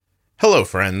Hello,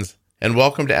 friends, and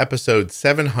welcome to episode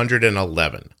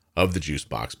 711 of the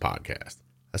Juicebox Podcast,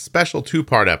 a special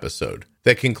two-part episode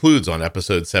that concludes on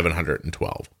episode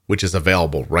 712, which is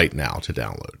available right now to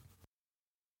download.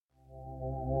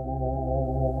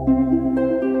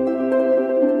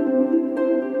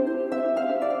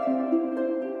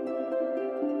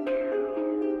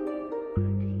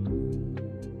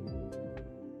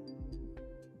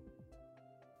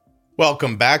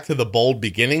 Welcome back to the Bold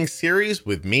Beginnings series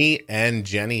with me and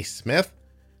Jenny Smith.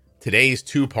 Today's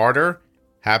two-parter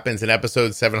happens in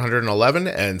episodes 711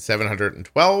 and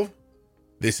 712.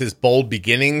 This is Bold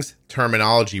Beginnings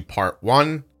Terminology Part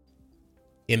 1.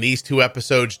 In these two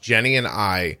episodes, Jenny and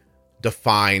I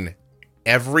define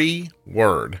every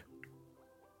word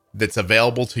that's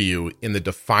available to you in the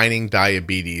Defining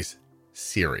Diabetes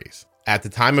series. At the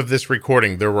time of this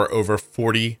recording, there were over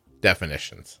 40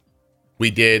 definitions. We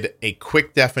did a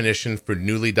quick definition for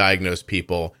newly diagnosed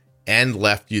people and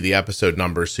left you the episode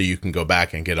numbers so you can go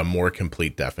back and get a more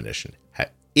complete definition.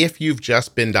 If you've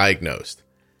just been diagnosed,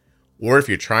 or if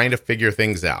you're trying to figure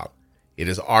things out, it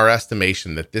is our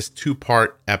estimation that this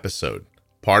two-part episode,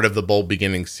 part of the Bold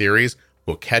Beginnings series,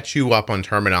 will catch you up on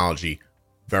terminology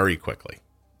very quickly.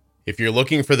 If you're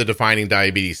looking for the Defining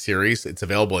Diabetes series, it's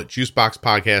available at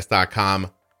juiceboxpodcast.com,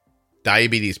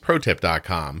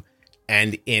 diabetesprotip.com,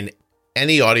 and in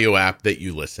any audio app that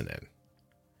you listen in.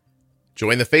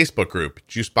 Join the Facebook group,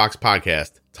 Juicebox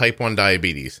Podcast, Type 1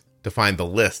 Diabetes, to find the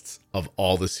lists of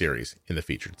all the series in the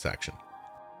featured section.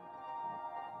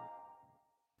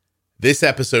 This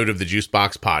episode of the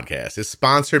Juicebox Podcast is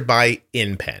sponsored by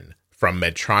InPen from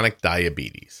Medtronic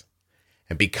Diabetes.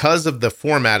 And because of the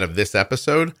format of this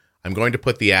episode, I'm going to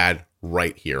put the ad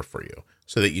right here for you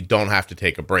so that you don't have to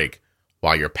take a break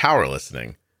while you're power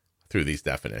listening through these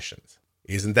definitions.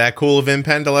 Isn't that cool of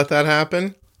InPen to let that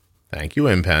happen? Thank you,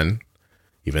 InPen.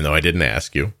 Even though I didn't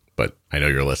ask you, but I know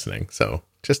you're listening, so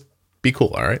just be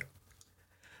cool, all right?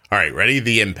 All right, ready?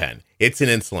 The InPen. It's an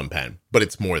insulin pen, but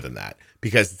it's more than that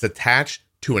because it's attached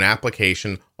to an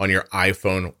application on your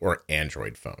iPhone or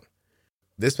Android phone.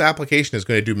 This application is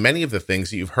going to do many of the things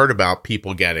that you've heard about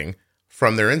people getting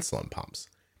from their insulin pumps.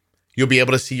 You'll be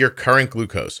able to see your current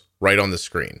glucose right on the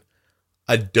screen,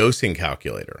 a dosing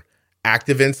calculator,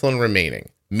 active insulin remaining,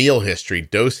 meal history,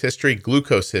 dose history,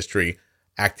 glucose history,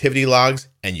 activity logs,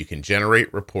 and you can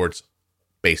generate reports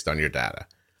based on your data.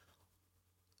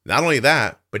 Not only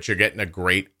that, but you're getting a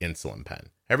great insulin pen.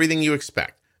 Everything you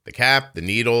expect. The cap, the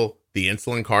needle, the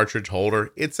insulin cartridge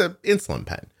holder, it's an insulin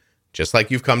pen, just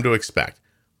like you've come to expect.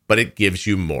 But it gives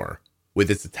you more with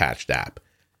its attached app.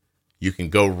 You can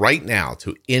go right now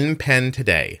to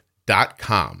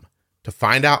inpentoday.com to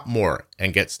find out more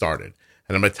and get started.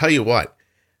 And I'm going to tell you what,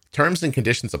 terms and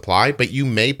conditions apply, but you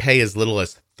may pay as little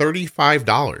as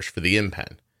 $35 for the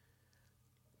InPen.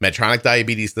 Medtronic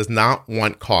Diabetes does not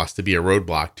want cost to be a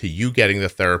roadblock to you getting the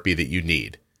therapy that you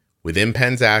need. With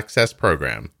InPen's Access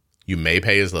program, you may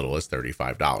pay as little as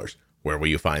 $35. Where will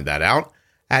you find that out?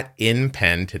 At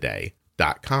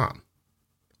inpentoday.com.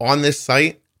 On this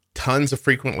site, tons of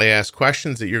frequently asked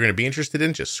questions that you're going to be interested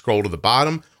in. Just scroll to the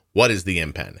bottom. What is the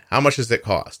InPen? How much does it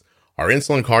cost? Are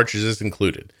insulin cartridges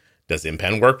included? Does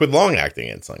InPen work with long-acting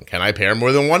insulin? Can I pair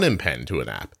more than one InPen to an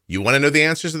app? You want to know the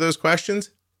answers to those questions?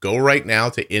 Go right now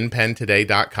to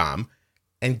inpentoday.com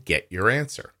and get your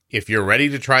answer. If you're ready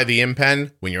to try the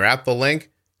InPen, when you're at the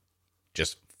link,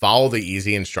 just follow the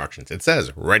easy instructions. It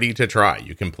says, ready to try.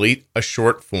 You complete a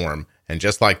short form, and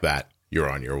just like that, you're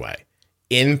on your way.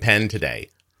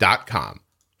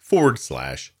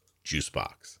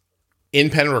 inpentoday.com/juicebox.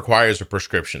 InPen requires a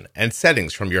prescription and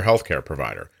settings from your healthcare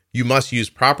provider. You must use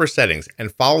proper settings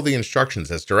and follow the instructions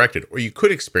as directed, or you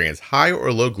could experience high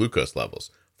or low glucose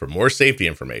levels. For more safety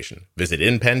information, visit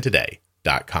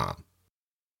inpentoday.com.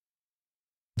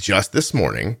 Just this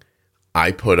morning,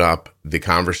 I put up the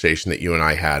conversation that you and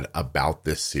I had about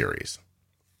this series.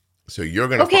 So you're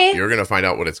gonna find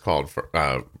out what it's called for,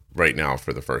 right now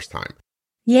for the first time.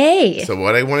 Yay. So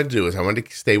what I want to do is I want to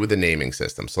stay with the naming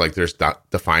system. So like there's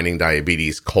Defining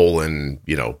Diabetes colon,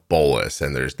 bolus,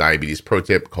 and there's Diabetes Pro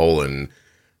Tip colon,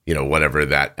 whatever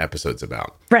that episode's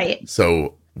about. Right.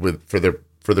 So for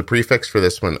the prefix for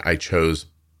this one, I chose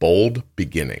Bold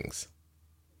Beginnings.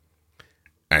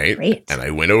 All right. Great. And I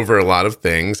went over a lot of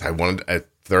things. At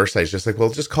first I was just like,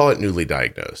 well, just call it newly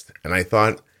diagnosed. And I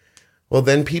thought, well,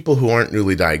 then people who aren't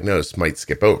newly diagnosed might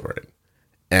skip over it.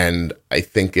 And I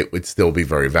think it would still be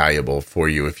very valuable for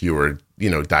you if you were,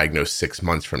 diagnosed 6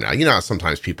 months from now. How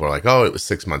sometimes people are like, oh, it was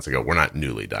 6 months ago. We're not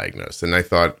newly diagnosed. And I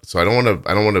thought, so I don't want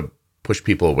to push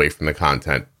people away from the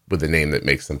content with a name that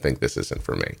makes them think this isn't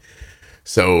for me.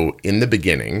 So in the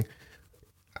beginning,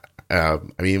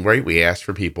 I mean, right? We asked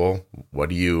for people, what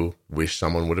do you wish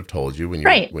someone would have told you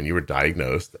when you were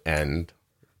diagnosed? And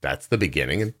that's the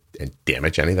beginning. And damn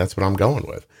it, Jenny, that's what I'm going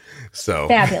with. So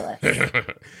fabulous.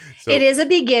 It is a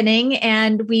beginning,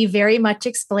 and we very much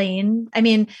explain. I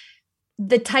mean,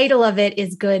 the title of it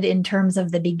is good in terms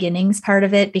of the beginnings part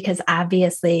of it, because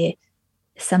obviously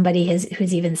somebody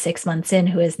who's even 6 months in,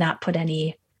 who has not put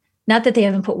any, not that they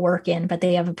haven't put work in, but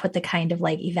they haven't put the kind of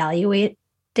like evaluating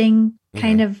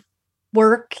kind of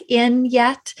work in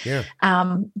yet. Yeah.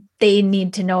 They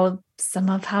need to know some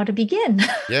of how to begin.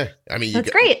 Yeah. I mean, that's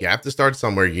great. You have to start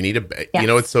somewhere. You need you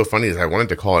know, what's so funny is I wanted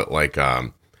to call it like,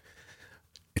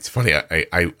 it's funny.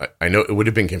 I know it would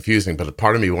have been confusing, but a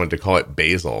part of me wanted to call it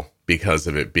basal because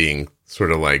of it being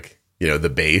sort of like, you know, the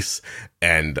base.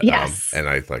 And, and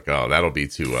I was like, oh, that'll be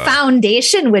too,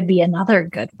 foundation would be another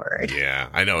good word. Yeah,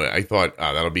 I know. I thought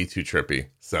that'll be too trippy.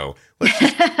 So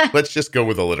let's just go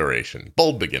with alliteration.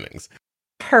 Bold beginnings.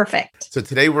 Perfect. So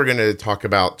today we're going to talk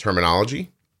about terminology.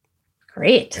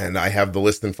 Great. And I have the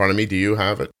list in front of me. Do you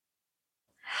have it?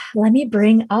 Let me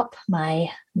bring up my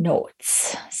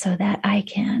notes so that I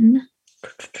can.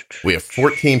 We have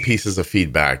 14 pieces of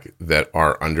feedback that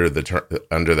are under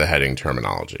the heading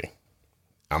terminology.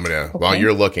 I'm going to, while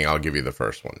you're looking, I'll give you the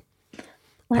first one.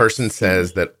 Person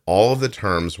says that all of the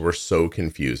terms were so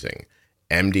confusing.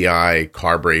 MDI,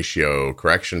 carb ratio,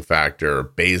 correction factor,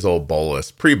 basal,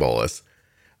 bolus, pre-bolus.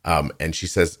 And she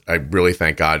says, I really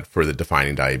thank God for the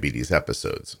Defining Diabetes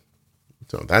episodes.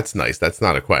 So that's nice. That's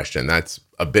not a question. That's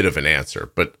a bit of an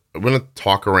answer. But I'm going to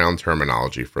talk around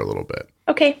terminology for a little bit.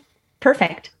 Okay,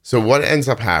 perfect. So what ends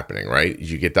up happening, right?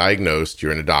 You get diagnosed,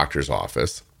 you're in a doctor's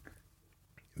office.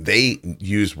 They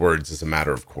use words as a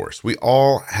matter of course. We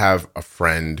all have a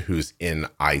friend who's in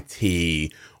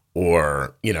IT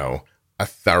or, you know, a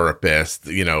therapist,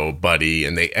 you know, buddy,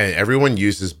 and everyone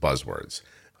uses buzzwords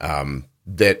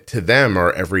that to them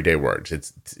are everyday words.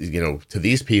 It's, you know, to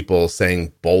these people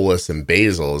saying bolus and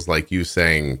basal is like you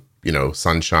saying, you know,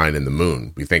 sunshine and the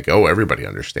moon. We think, oh, everybody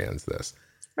understands this.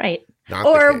 Right.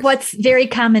 Or what's very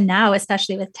common now,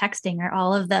 especially with texting, are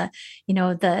all of the, you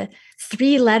know, the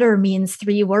 3-letter means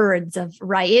 3 words of,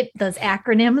 right? Those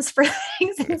acronyms for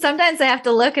things. And sometimes I have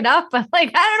to look it up. I'm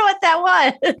like, I don't know what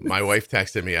that was. My wife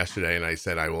texted me yesterday and I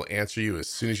said, I will answer you as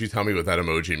soon as you tell me what that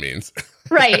emoji means.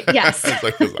 Right. Yes. It's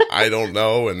like, I don't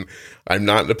know. And I'm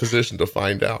not in a position to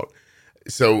find out.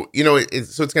 So, you know,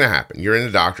 so it's going to happen. You're in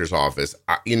a doctor's office.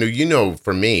 You know,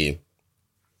 for me,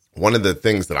 one of the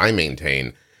things that I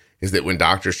maintain is that when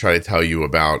doctors try to tell you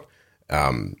about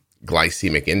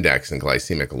glycemic index and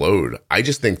glycemic load, I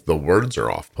just think the words are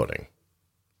off-putting.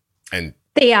 And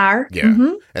they are. Yeah.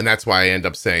 Mm-hmm. And that's why I end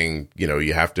up saying, you know,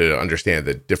 you have to understand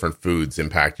that different foods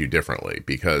impact you differently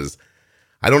because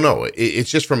I don't know. It's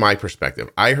just from my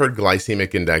perspective. I heard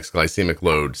glycemic index, glycemic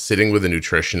load sitting with a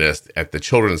nutritionist at the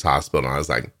Children's Hospital. And I was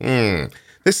like,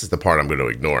 this is the part I'm going to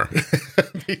ignore.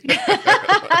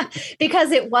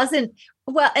 Because it wasn't,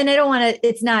 well, and I don't want to,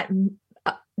 it's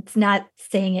not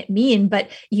saying it mean, but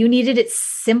you needed it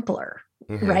simpler,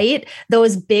 right?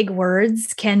 Those big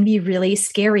words can be really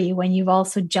scary when you've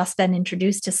also just been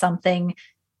introduced to something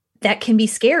that can be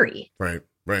scary. Right,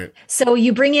 right. So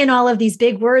you bring in all of these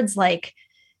big words like,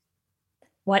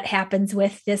 what happens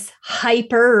with this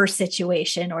hyper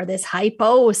situation or this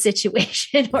hypo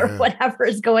situation or whatever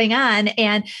is going on.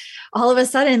 And all of a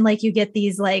sudden, like you get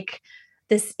these like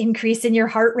this increase in your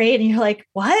heart rate and you're like,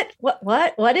 what is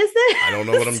this? I don't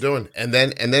know what I'm doing. And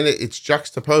then it's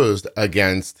juxtaposed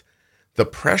against the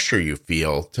pressure you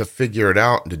feel to figure it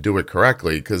out and to do it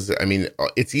correctly. Because I mean,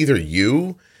 it's either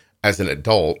you as an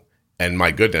adult and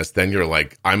my goodness, then you're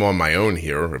like, I'm on my own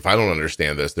here. If I don't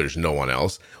understand this, there's no one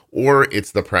else. Or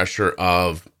it's the pressure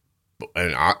of,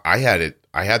 and I had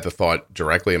the thought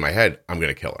directly in my head, I'm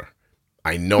going to kill her.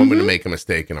 I know I'm going to make a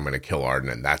mistake and I'm going to kill Arden.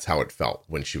 And that's how it felt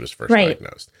when she was first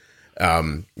diagnosed.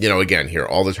 You know, again, here,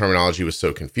 all the terminology was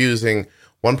so confusing.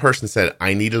 One person said,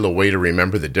 I needed a way to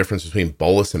remember the difference between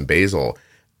bolus and basal.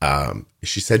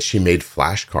 She said she made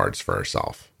flashcards for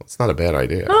herself. That's not a bad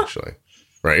idea, actually.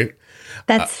 Right?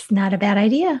 That's not a bad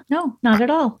idea. No, not at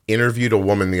all. Interviewed a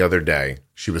woman the other day.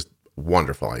 She was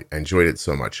wonderful. I enjoyed it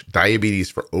so much.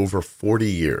 Diabetes for over 40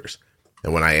 years.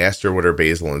 And when I asked her what her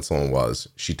basal insulin was,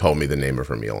 she told me the name of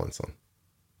her meal insulin.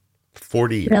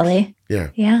 40 years. Really? Yeah.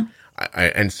 Yeah.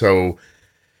 And so.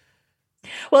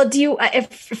 Well, do you,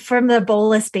 if from the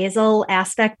bolus basal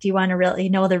aspect, do you want to really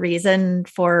know the reason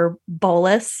for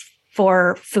bolus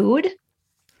for food?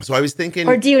 So I was thinking,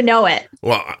 or do you know it?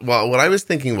 Well, what I was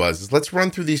thinking is let's run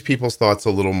through these people's thoughts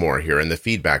a little more here and the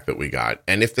feedback that we got.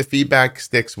 And if the feedback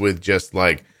sticks with just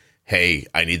like, hey,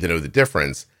 I need to know the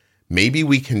difference, maybe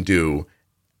we can do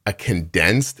a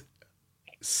condensed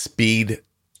speed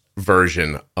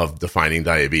version of Defining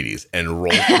Diabetes and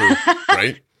roll through,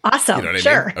 right? Awesome. You know what I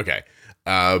sure. mean? Okay.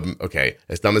 Okay.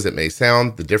 As dumb as it may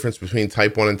sound, the difference between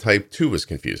type 1 and type 2 was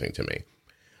confusing to me.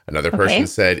 Another person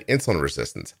said insulin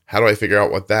resistance. How do I figure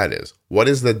out what that is? What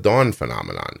is the dawn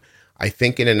phenomenon? I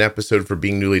think in an episode for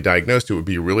being newly diagnosed, it would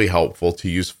be really helpful to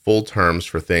use full terms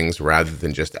for things rather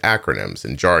than just acronyms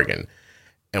and jargon.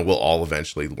 And we'll all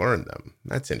eventually learn them.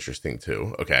 That's interesting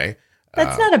too. Okay.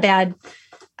 That's not a bad,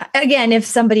 again, if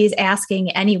somebody's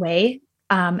asking anyway,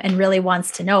 and really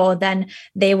wants to know, then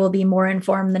they will be more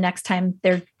informed the next time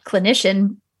their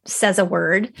clinician says a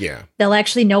word. Yeah. They'll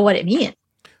actually know what it means.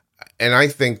 And I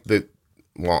think that,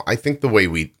 I think the way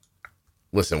we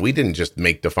didn't just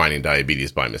make Defining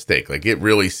Diabetes by mistake. Like, it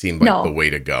really seemed like the way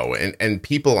to go. And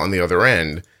people on the other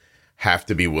end have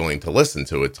to be willing to listen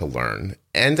to it to learn.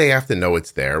 And they have to know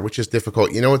it's there, which is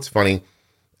difficult. You know, it's funny,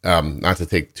 not to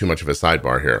take too much of a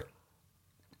sidebar here,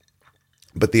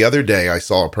 but the other day I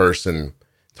saw a person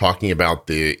talking about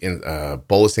the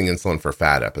bolusing insulin for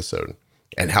fat episode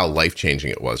and how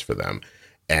life-changing it was for them,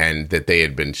 and that they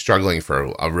had been struggling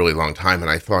for a really long time.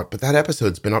 And I thought, but that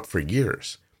episode's been up for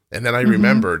years. And then I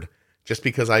remembered, just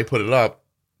because I put it up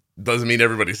doesn't mean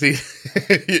everybody sees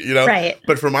it, you know? Right.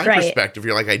 But from my perspective,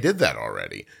 you're like, I did that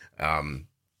already.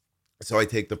 So I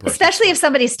take the person. Especially if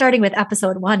somebody's starting with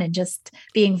episode 1 and just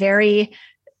being very,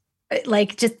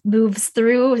 like, just moves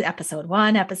through episode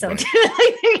 1, episode 2.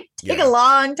 Take a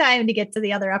long time to get to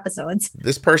the other episodes.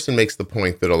 This person makes the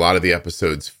point that a lot of the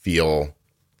episodes feel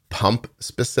pump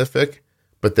specific,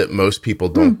 but that most people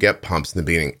don't get pumps in the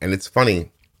beginning. And it's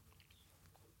funny.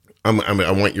 I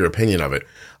want your opinion of it.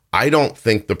 I don't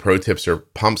think the pro tips are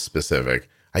pump specific.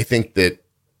 I think that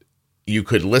you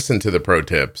could listen to the pro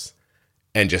tips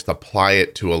and just apply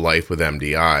it to a life with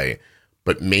MDI.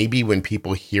 But maybe when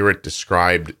people hear it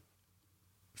described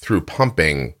through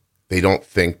pumping, they don't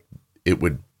think it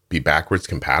would be backwards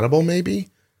compatible, maybe?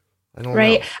 I don't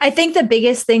know. I think the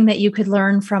biggest thing that you could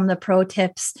learn from the pro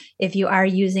tips, if you are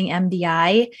using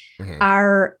MDI,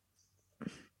 are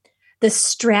the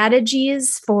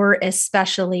strategies for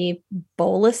especially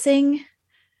bolusing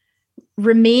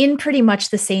remain pretty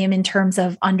much the same in terms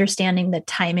of understanding the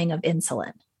timing of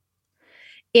insulin.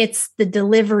 It's the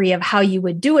delivery of how you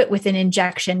would do it with an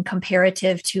injection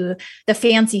comparative to the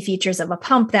fancy features of a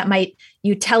pump that might,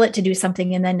 you tell it to do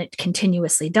something and then it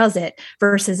continuously does it,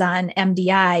 versus on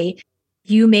MDI,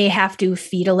 you may have to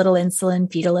feed a little insulin,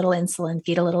 feed a little insulin,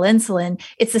 feed a little insulin.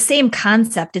 It's the same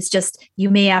concept. It's just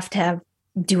you may have to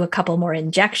do a couple more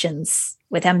injections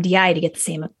with MDI to get the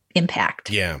same impact.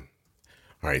 Yeah.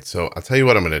 All right. So I'll tell you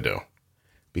what I'm going to do,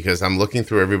 because I'm looking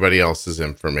through everybody else's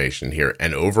information here.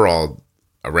 And overall,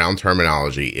 around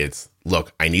terminology, it's,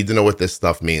 look, I need to know what this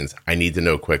stuff means. I need to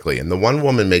know quickly. And the one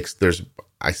woman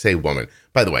I say woman,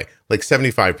 by the way, like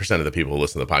 75% of the people who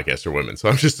listen to the podcast are women. So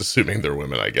I'm just assuming they're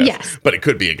women, I guess. Yes. But it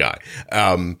could be a guy.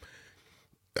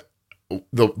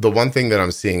 The one thing that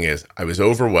I'm seeing is I was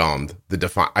overwhelmed.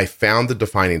 I found the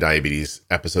Defining Diabetes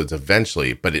episodes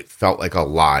eventually, but it felt like a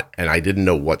lot and I didn't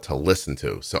know what to listen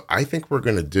to. So I think we're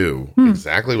going to do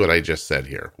exactly what I just said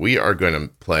here. We are going to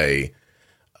play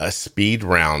a speed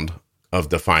round of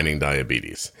Defining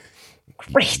Diabetes.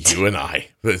 Great. You and I.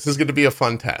 This is going to be a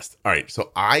fun test. All right.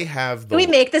 So I have Can we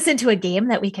make this into a game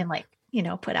that we can, like,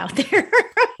 put out there?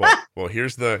 well,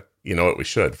 here's you know what, we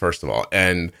should, first of all.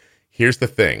 And here's the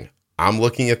thing. I'm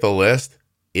looking at the list.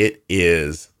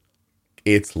 It's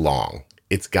long.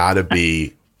 It's got to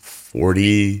be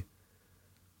 40.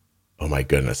 Oh my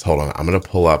goodness. Hold on. I'm going to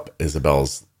pull up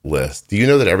Isabel's list. Do you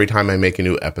know that every time I make a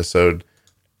new episode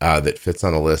that fits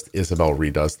on a list, Isabel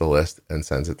redoes the list and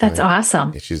sends it to me? That's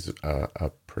awesome. She's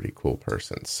a pretty cool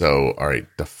person. So, all right.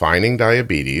 Defining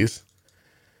Diabetes.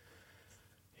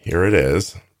 Here it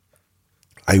is.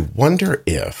 I wonder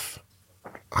if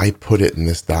I put it in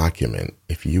this document,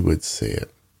 if you would see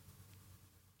it.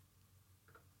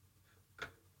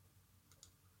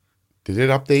 Did it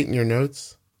update in your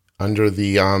notes under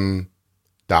the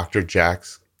Dr.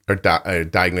 Jack's or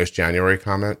Diagnosed January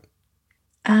comment?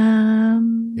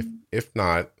 If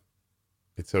not,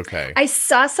 it's okay. I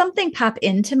saw something pop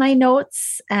into my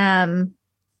notes. Well,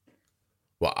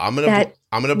 I'm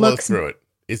gonna blow through it.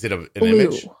 Is it an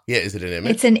image? Yeah, is it an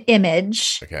image? It's an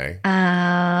image. Okay.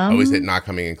 Is it not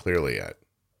coming in clearly yet?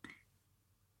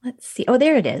 Let's see. Oh,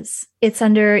 there it is. It's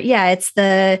under, it's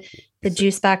the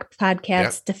Juicebox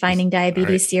Podcast Defining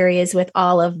Diabetes series with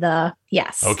all of the,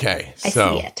 yes. Okay. I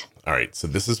see it. All right. So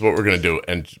this is what we're going to do.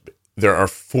 And There are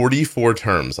 44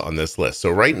 terms on this list.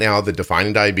 So right now, the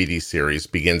Defining Diabetes series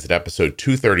begins at episode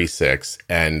 236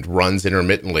 and runs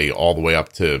intermittently all the way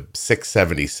up to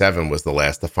 677 was the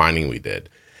last defining we did.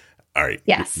 All right.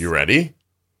 Yes. You ready?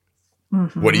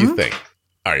 Mm-hmm. What do you think?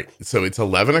 All right. So it's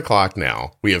 11 o'clock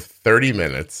now. We have 30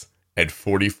 minutes and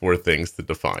 44 things to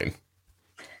define.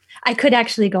 I could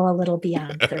actually go a little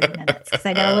beyond 30 minutes because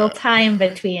I got a little time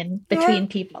between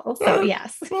people. So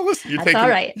yes. Well, listen, That's all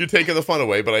right. You're taking the fun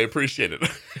away, but I appreciate it.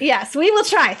 Yes, we will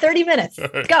try. 30 minutes.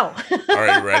 Right. Go. All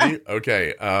right, ready?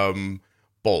 Okay.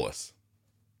 Bolus.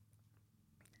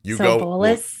 You so go.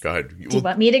 Bolus. Go ahead. Do you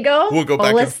want me to go? We'll go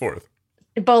bolus, back and forth.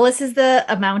 Bolus is the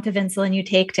amount of insulin you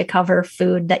take to cover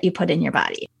food that you put in your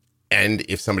body. And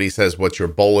if somebody says, what's your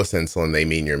bolus insulin, they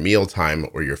mean your mealtime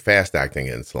or your fast-acting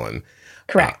insulin.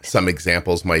 Correct. Some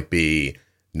examples might be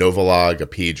Novolog,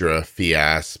 Apidra,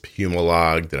 Fiasp,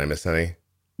 Humalog. Did I miss any?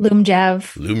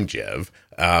 Lumjev.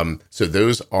 So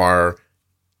those are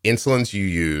insulins you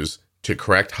use to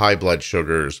correct high blood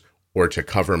sugars or to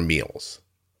cover meals.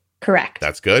 Correct.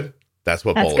 That's good? That's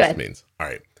what bolus means. All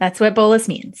right. That's what bolus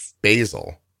means.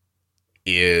 Basal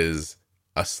is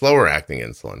a slower acting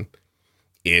insulin.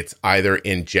 It's either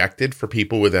injected for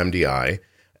people with MDI.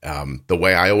 The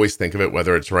way I always think of it,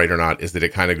 whether it's right or not, is that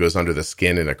it kind of goes under the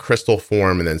skin in a crystal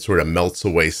form and then sort of melts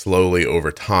away slowly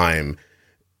over time,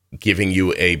 giving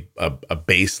you a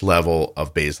base level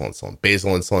of basal insulin.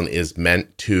 Basal insulin is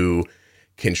meant to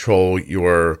control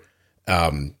your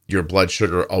blood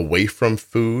sugar away from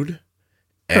food.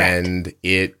 Correct. And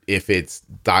if it's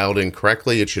dialed in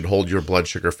correctly, it should hold your blood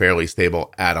sugar fairly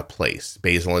stable at a place.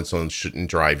 Basal insulin shouldn't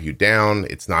drive you down.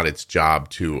 It's not its job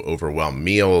to overwhelm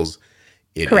meals.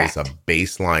 It Correct. is a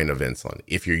baseline of insulin.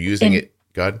 If you're using it,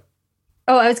 good.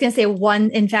 Oh, I was going to say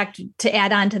in fact, to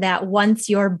add on to that, once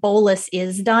your bolus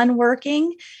is done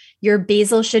working, your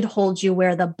basal should hold you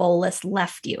where the bolus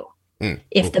left you.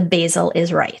 If the basal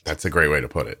is right. That's a great way to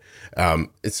put it.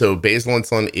 So basal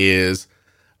insulin is,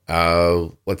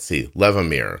 let's see,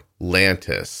 Levemir,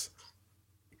 Lantus.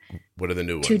 What are the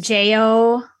new ones?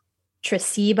 Toujeo,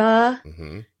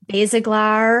 Tresiba,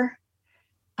 Basaglar.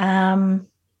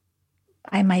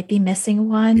 I might be missing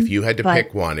one. If you had to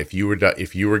pick one, if you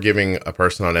were giving a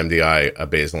person on MDI a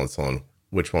basal insulin,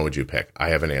 which one would you pick? I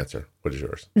have an answer. What is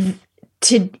yours?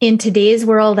 In today's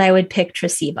world, I would pick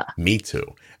Tresiba. Me too.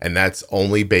 And that's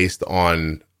only based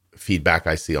on feedback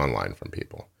I see online from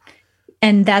people.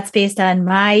 And that's based on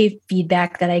my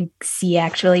feedback that I see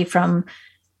actually from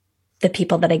the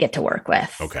people that I get to work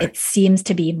with. Okay. It seems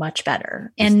to be much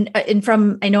better. And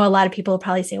I know a lot of people will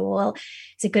probably say, well,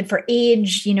 is it good for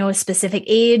age, a specific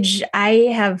age? I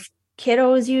have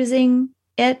kiddos using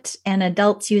it and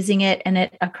adults using it, and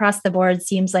it across the board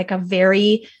seems like a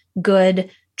very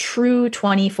good, true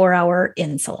 24-hour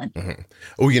insulin. Mm-hmm.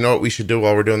 Oh, you know what we should do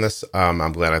while we're doing this?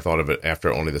 I'm glad I thought of it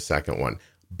after only the second one.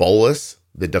 Bolus,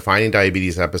 the Defining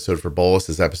Diabetes episode for bolus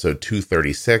is episode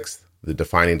 236. The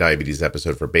Defining Diabetes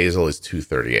episode for basal is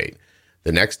 238.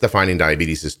 The next Defining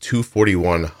Diabetes is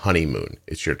 241, Honeymoon.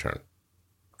 It's your turn.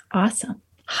 Awesome.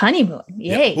 Honeymoon.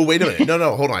 Yay. Yeah. Well, wait a minute.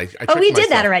 No, hold on. I tricked we myself. did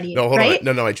that already. No, hold right?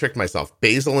 on. No, I tricked myself.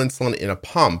 Basal insulin in a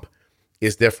pump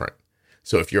is different.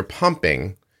 So if you're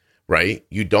pumping, right,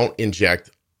 you don't inject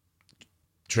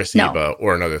Tresiba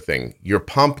or another thing. Your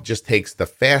pump just takes the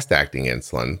fast-acting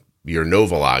insulin, your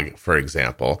Novolog, for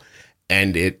example,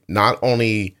 and it not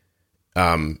only,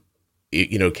 can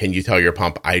you tell your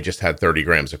pump, I just had 30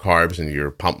 grams of carbs, and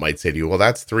your pump might say to you, well,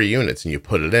 that's 3 units, and you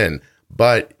put it in.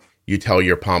 But you tell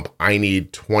your pump, I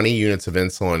need 20 units of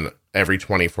insulin every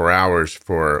 24 hours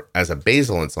as a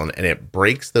basal insulin, and it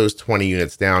breaks those 20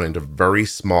 units down into very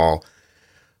small,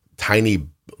 tiny,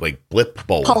 like blip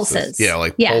boluses. Pulses. Yeah,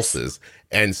 pulses.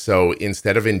 And so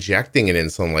instead of injecting an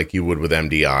insulin like you would with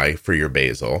MDI for your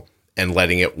basal and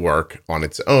letting it work on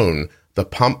its own, the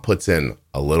pump puts in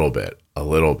a little bit,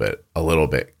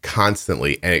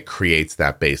 constantly, and it creates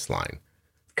that baseline.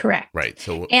 Correct. Right.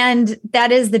 So, and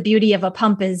that is the beauty of a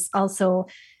pump, is also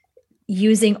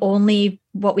using only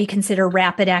what we consider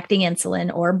rapid acting insulin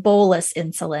or bolus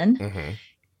insulin. Mm-hmm.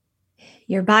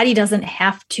 Your body doesn't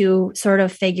have to sort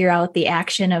of figure out the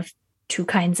action of 2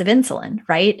 kinds of insulin,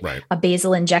 right? A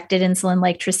basal injected insulin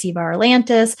like Tresiba or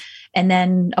Lantus, and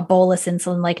then a bolus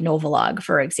insulin like Novolog,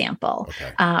 for example.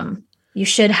 Okay. You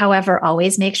should, however,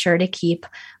 always make sure to keep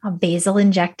a basal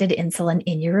injected insulin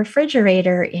in your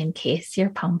refrigerator in case your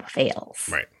pump fails.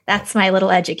 Right. That's my little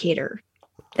educator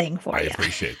thing for you. I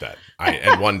appreciate that.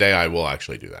 And one day I will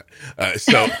actually do that.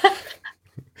 So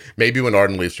maybe when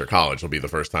Arden leaves for college will be the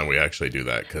first time we actually do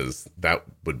that, because that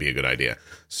would be a good idea.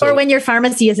 So, or when your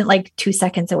pharmacy isn't like 2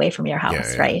 seconds away from your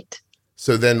house, right?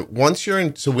 So then when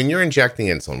you're injecting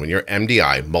insulin, when you're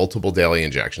MDI, multiple daily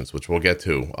injections, which we'll get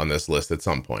to on this list at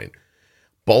some point,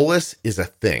 bolus is a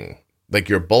thing. Like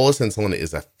your bolus insulin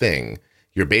is a thing.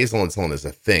 Your basal insulin is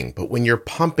a thing. But when you're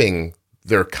pumping,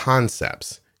 they're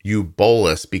concepts. You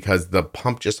bolus because the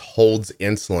pump just holds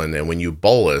insulin. And when you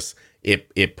bolus,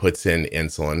 it puts in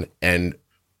insulin, and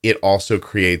it also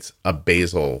creates a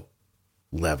basal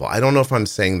level. I don't know if I'm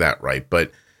saying that right,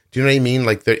 but do you know what I mean?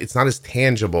 Like it's not as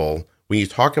tangible. When you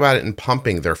talk about it in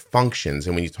pumping, they're functions.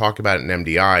 And when you talk about it in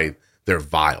MDI, they're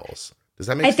vials. Does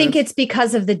that make sense? I think it's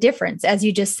because of the difference. As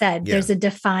you just said, there's a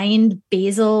defined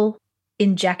basal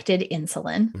injected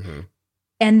insulin,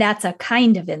 and that's a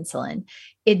kind of insulin.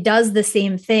 It does the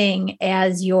same thing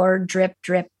as your drip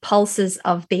pulses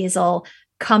of basal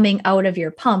coming out of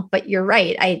your pump. But you're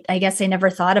right. I guess I never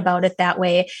thought about it that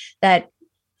way, that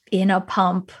in a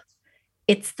pump,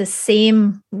 it's the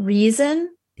same reason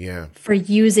for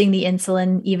using the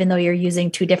insulin, even though you're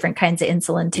using two different kinds of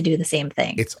insulin to do the same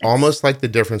thing. It's almost like the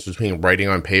difference between writing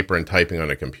on paper and typing on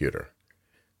a computer.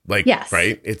 Like, yes.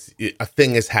 Right? A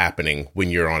thing is happening when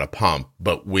you're on a pump,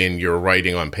 but when you're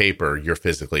writing on paper, you're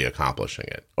physically accomplishing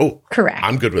it. Oh, correct.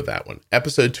 I'm good with that one.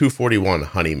 Episode 241,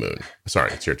 honeymoon.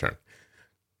 Sorry, it's your turn.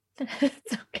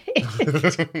 It's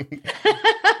okay.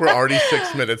 We're already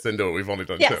 6 minutes into it. We've only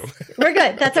done 2. We're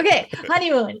good. That's okay.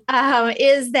 Honeymoon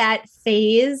is that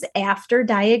phase after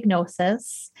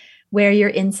diagnosis where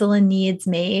your insulin needs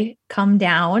may come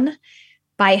down.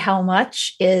 By how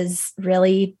much is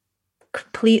really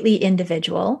completely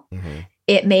individual.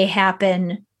 It may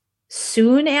happen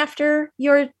soon after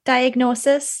your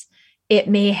diagnosis. It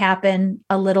may happen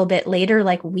a little bit later,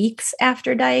 like weeks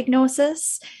after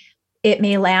diagnosis. It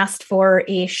may last for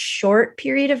a short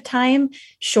period of time,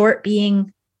 short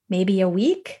being maybe a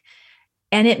week,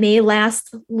 and it may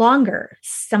last longer.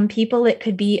 Some people, it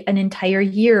could be an entire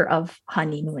year of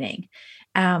honeymooning.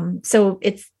 So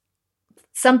it's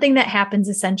something that happens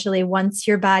essentially once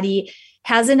your body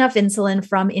has enough insulin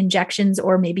from injections,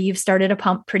 or maybe you've started a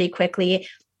pump pretty quickly.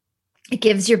 It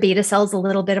gives your beta cells a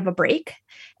little bit of a break.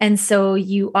 And so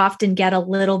you often get a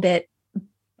little bit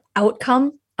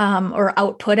outcome or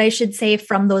output, I should say,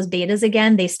 from those betas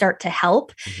again. They start to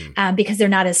help because they're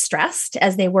not as stressed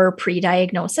as they were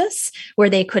pre-diagnosis, where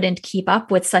they couldn't keep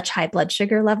up with such high blood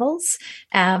sugar levels.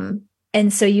 And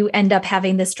so you end up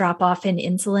having this drop off in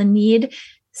insulin need.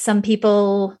 Some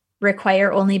people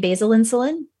require only basal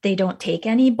insulin. They don't take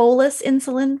any bolus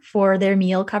insulin for their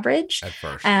meal coverage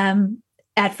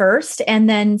at first. And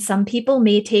then some people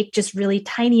may take just really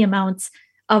tiny amounts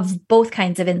of both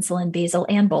kinds of insulin, basal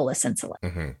and bolus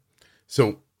insulin.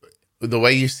 So the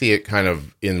way you see it kind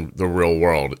of in the real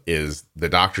world is the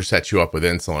doctor sets you up with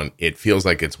insulin. It feels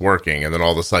like it's working. And then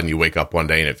all of a sudden you wake up one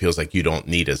day and it feels like you don't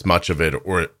need as much of it,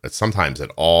 or sometimes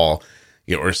at all,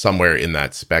 or somewhere in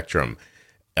that spectrum.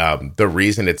 The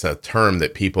reason it's a term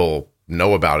that people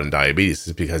know about in diabetes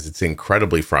is because it's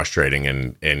incredibly frustrating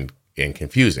and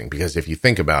confusing. Because if you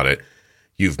think about it,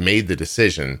 you've made the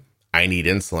decision, I need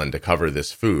insulin to cover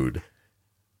this food.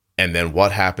 And then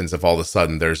what happens if all of a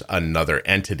sudden there's another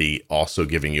entity also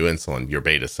giving you insulin, your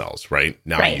beta cells, right?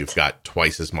 Now you've got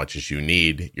twice as much as you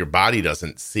need. Your body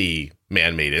doesn't see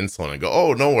man-made insulin and go,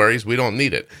 oh, no worries, we don't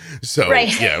need it. So,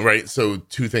 So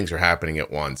two things are happening at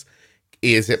once.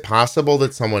 Is it possible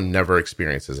that someone never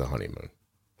experiences a honeymoon?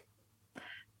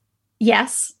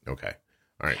 Yes. Okay.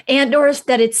 All right. And or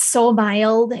that it's so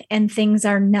mild and things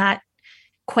are not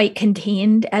quite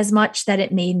contained as much that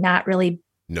it may not really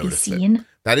be seen.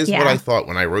 That is what I thought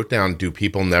when I wrote down,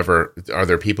 are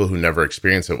there people who never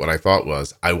experience it? What I thought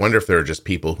was, I wonder if there are just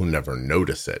people who never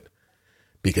notice it,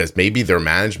 because maybe their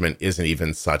management isn't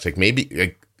even such. Like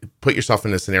maybe put yourself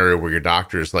in a scenario where your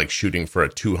doctor is like shooting for a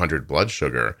 200 blood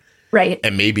sugar. Right.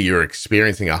 And maybe you're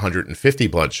experiencing 150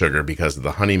 blood sugar because of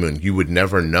the honeymoon. You would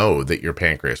never know that your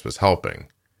pancreas was helping.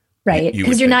 Right.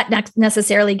 Because you're not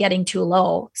necessarily getting too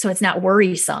low. So it's not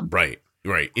worrisome. Right.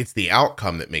 It's the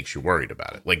outcome that makes you worried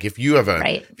about it. Like if you have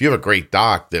a great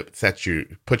doc that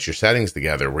puts your settings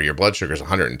together where your blood sugar is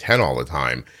 110 all the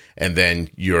time, and then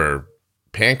your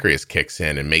pancreas kicks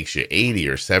in and makes you 80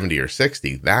 or 70 or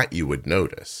 60, that you would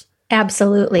notice.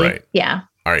 Absolutely. Right. Yeah.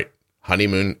 All right.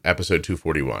 Honeymoon, episode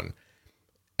 241.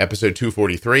 Episode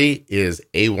 243 is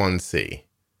A1C.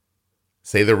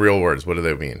 Say the real words. What do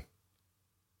they mean?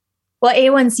 Well,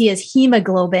 A1C is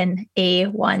hemoglobin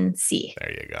A1C.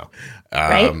 There you go.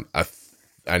 Right?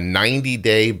 A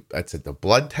 90-day, that's it, the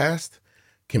blood test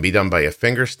can be done by a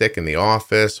finger stick in the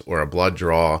office, or a blood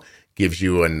draw gives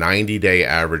you a 90-day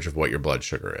average of what your blood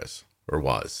sugar is or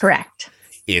was. Correct.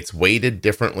 It's weighted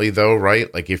differently though,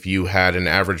 right? Like if you had an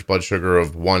average blood sugar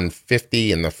of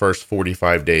 150 in the first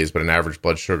 45 days, but an average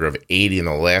blood sugar of 80 in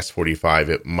the last 45,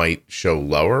 it might show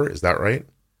lower. Is that right?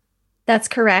 That's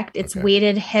correct. It's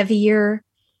weighted heavier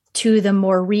to the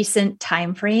more recent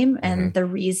time frame. And the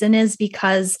reason is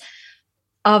because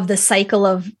of the cycle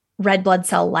of red blood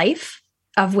cell life,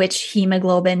 of which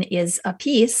hemoglobin is a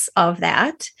piece of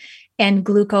that. And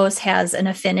glucose has an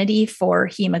affinity for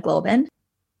hemoglobin.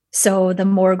 So the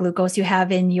more glucose you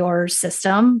have in your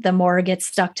system, the more it gets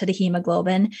stuck to the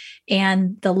hemoglobin.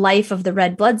 And the life of the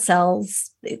red blood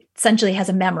cells essentially has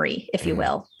a memory, if you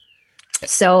will.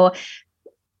 So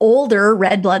older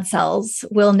red blood cells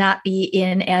will not be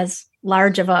in as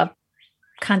large of a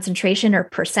concentration or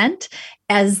percent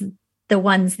as the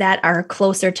ones that are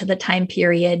closer to the time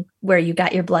period where you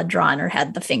got your blood drawn or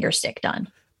had the finger stick done.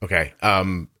 Okay.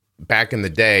 Back in the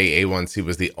day, A1C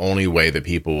was the only way that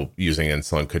people using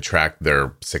insulin could track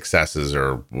their successes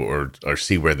or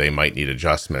see where they might need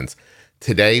adjustments.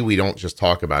 Today, we don't just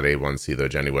talk about A1C, though.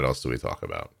 Jenny, what else do we talk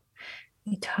about?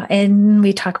 We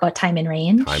talk about time in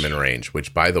range. Time in range,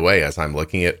 which, by the way, as I'm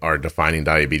looking at our Defining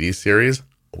Diabetes series,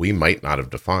 we might not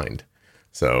have defined.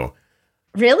 So,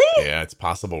 really? Yeah, it's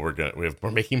possible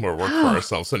we're making more work for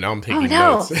ourselves. So now I'm taking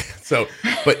notes. So,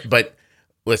 but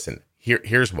listen,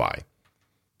 here's why.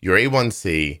 Your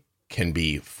A1C can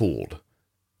be fooled,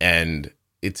 and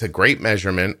it's a great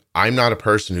measurement. I'm not a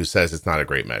person who says it's not a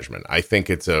great measurement. I think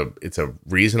it's a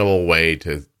reasonable way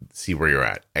to see where you're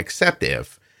at, except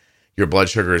if your blood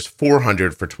sugar is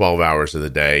 400 for 12 hours of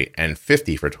the day and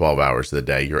 50 for 12 hours of the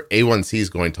day. Your A1C is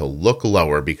going to look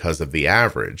lower because of the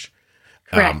average.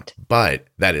 Correct. But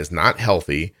that is not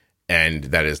healthy, and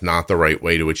that is not the right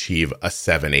way to achieve a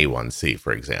 7 A1C,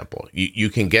 for example. You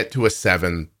can get to a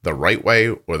 7 the right way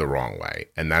or the wrong way.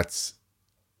 And that's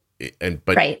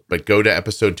but go to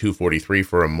episode 243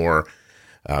 for a more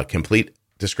complete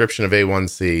description of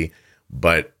A1C,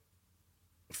 but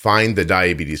find the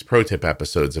Diabetes Pro Tip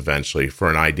episodes eventually for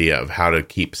an idea of how to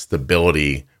keep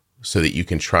stability so that you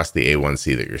can trust the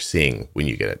A1C that you're seeing when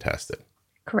you get it tested.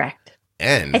 Correct.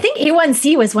 And I think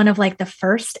A1C was one of like the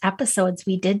first episodes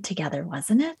we did together,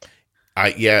 wasn't it?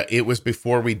 Yeah, it was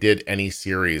before we did any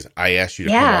series. I asked you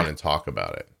to come on and talk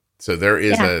about it. So there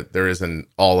is an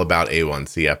all about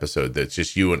A1C episode that's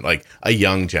just you and like a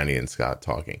young Jenny and Scott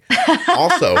talking.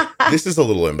 Also, this is a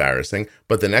little embarrassing,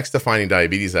 but the next Defining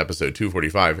Diabetes episode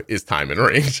 245 is time and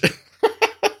range.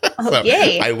 So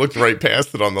yay. I looked right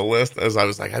past it on the list as I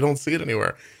was like, I don't see it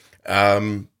anywhere.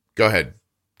 Go ahead.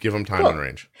 Give them time and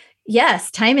range. Yes,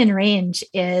 time and range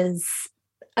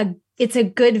it's a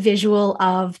good visual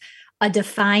of a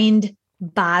defined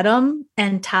bottom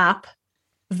and top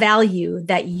value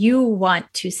that you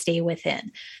want to stay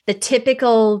within. The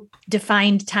typical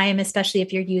defined time, especially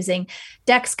if you're using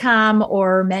Dexcom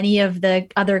or many of the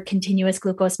other continuous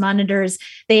glucose monitors,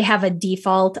 they have a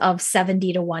default of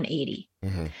 70 to 180.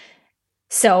 Mm-hmm.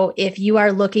 So if you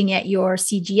are looking at your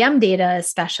CGM data,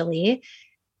 especially,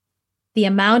 the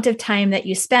amount of time that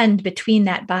you spend between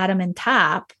that bottom and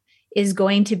top is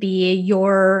going to be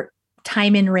your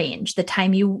time in range, the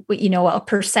time a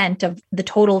percent of the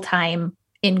total time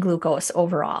in glucose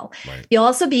overall. Right. You'll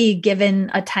also be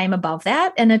given a time above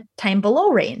that and a time below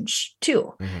range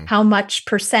too. Mm-hmm. How much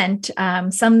percent,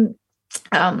 some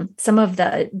of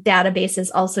the databases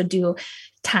also do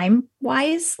time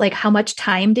wise, like how much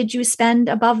time did you spend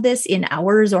above this in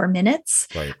hours or minutes,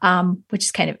 right. Which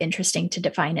is kind of interesting to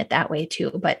define it that way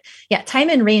too. But yeah, time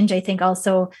and range, I think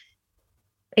also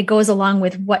it goes along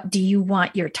with what do you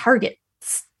want your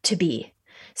targets to be.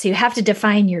 So you have to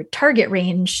define your target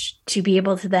range to be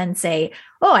able to then say,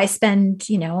 oh, I spend,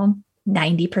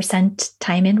 90%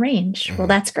 time in range. Mm-hmm. Well,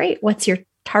 that's great. What's your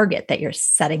target that you're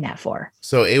setting that for?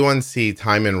 So A1C,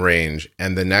 time in range,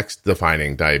 and the next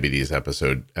Defining Diabetes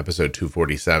episode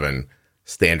 247,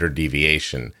 standard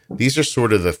deviation. These are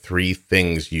sort of the three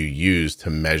things you use to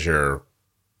measure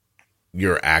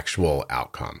your actual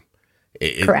outcome.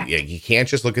 Correct. You can't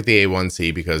just look at the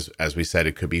A1C because, as we said,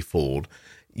 it could be fooled.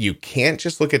 You can't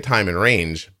just look at time and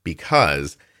range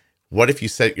because what if you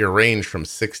set your range from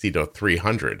 60 to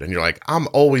 300 and you're like, I'm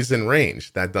always in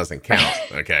range? That doesn't count.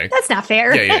 Okay. That's not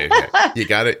fair. Yeah. You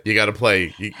got to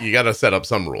play. You got to set up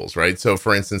some rules, right? So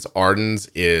for instance, Arden's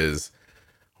is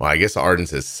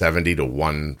 70 to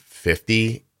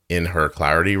 150 in her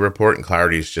Clarity report. And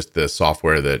Clarity is just the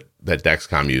software that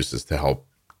Dexcom uses to help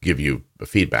give you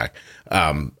feedback.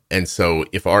 And so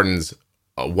if Arden's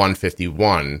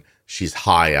 151, she's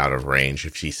high out of range.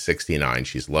 If she's 69,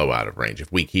 she's low out of range. If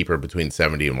we keep her between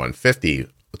 70 and 150,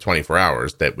 24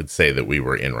 hours, that would say that we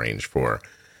were in range for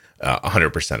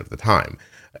 100% of the time.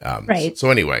 Right. So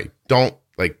anyway, don't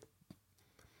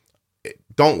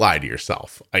lie to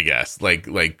yourself, I guess.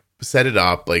 Like set it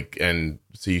up, and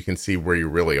so you can see where you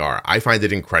really are. I find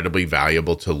it incredibly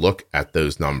valuable to look at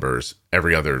those numbers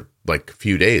every other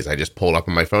few days. I just pull it up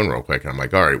on my phone real quick, and I'm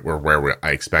like, all right, we're where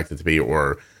I expect it to be,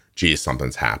 or geez,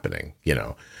 something's happening,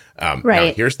 Right.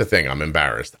 Now, here's the thing. I'm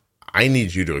embarrassed. I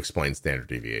need you to explain standard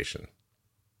deviation.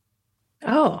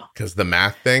 Oh. Because the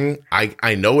math thing,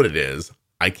 I know what it is.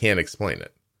 I can't explain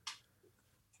it.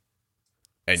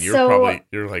 And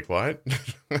you're like, what?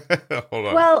 Hold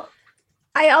on. Well,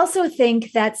 I also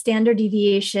think that standard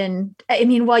deviation, I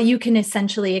mean, while you can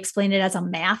essentially explain it as a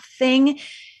math thing,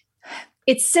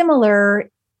 it's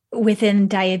similar within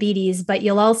diabetes, but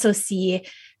you'll also see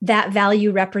that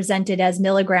value represented as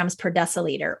milligrams per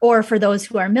deciliter, or for those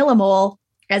who are millimole,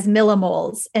 as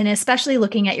millimoles, and especially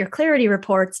looking at your Clarity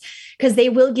reports, because they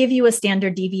will give you a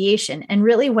standard deviation. And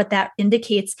really what that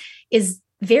indicates is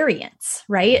variance,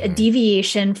 right? Mm-hmm. A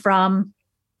deviation from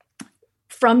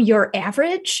your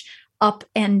average up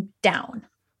and down,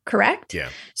 correct? Yeah.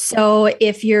 So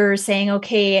if you're saying,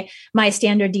 okay, my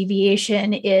standard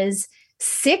deviation is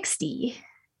 60,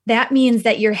 that means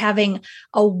that you're having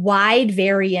a wide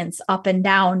variance up and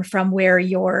down from where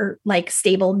your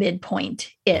stable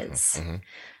midpoint is. Mm-hmm.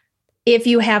 If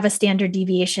you have a standard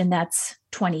deviation that's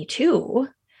 22,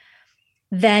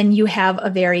 then you have a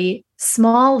very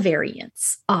small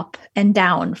variance up and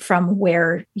down from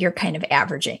where you're kind of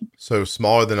averaging. So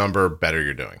smaller the number, better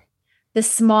you're doing. The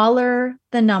smaller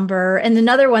the number, and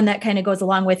another one that kind of goes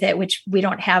along with it, which we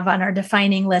don't have on our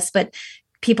defining list, but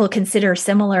people consider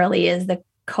similarly, is the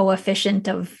coefficient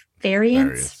of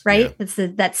variance, right? Yeah. It's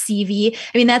that CV.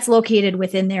 I mean, that's located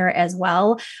within there as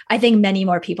well. I think many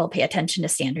more people pay attention to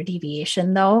standard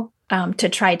deviation, though, to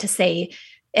try to say,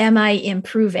 am I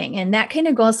improving? And that kind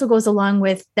of also goes along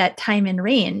with that time in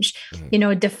range,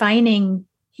 mm-hmm. Defining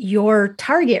your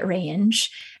target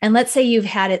range. And let's say you've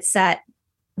had it set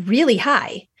really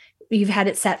high. You've had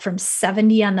it set from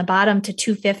 70 on the bottom to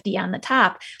 250 on the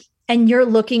top, and you're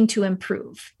looking to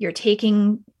improve. You're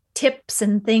taking tips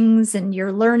and things, and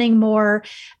you're learning more.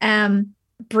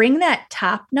 Bring that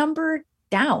top number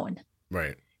down.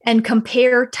 Right. And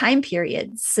compare time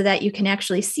periods so that you can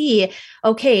actually see,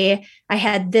 okay, I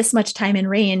had this much time in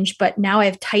range, but now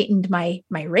I've tightened my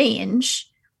range.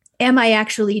 Am I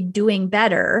actually doing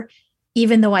better,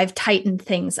 even though I've tightened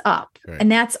things up? Right.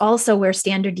 And that's also where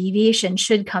standard deviation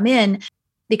should come in,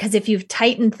 because if you've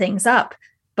tightened things up,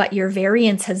 but your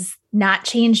variance has not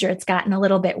changed or it's gotten a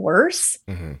little bit worse,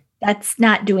 mm-hmm. that's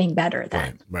not doing better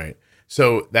then. Right.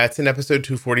 So that's in episode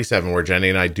 247, where Jenny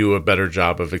and I do a better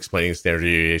job of explaining standard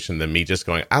deviation than me just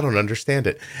going, I don't understand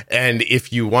it. And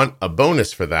if you want a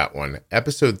bonus for that one,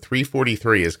 episode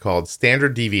 343 is called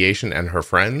Standard Deviation and Her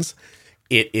Friends.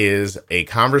 It is a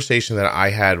conversation that I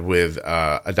had with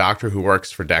a doctor who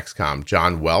works for Dexcom,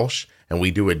 John Welsh, and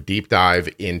we do a deep dive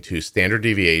into standard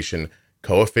deviation,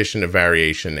 coefficient of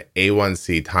variation,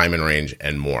 A1C, time and range,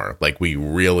 and more. We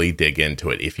really dig into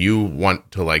it. If you want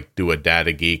to do a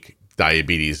Data Geek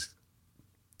diabetes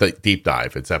deep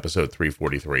dive, it's episode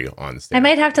 343 on standard. I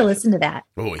might have to listen to that.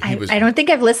 Oh, I don't think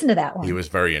I've listened to that one. He was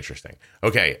very interesting.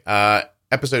 Okay.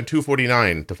 Episode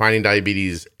 249, Defining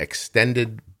Diabetes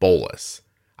Extended Bolus.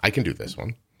 I can do this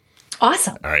one.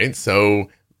 Awesome. All right. So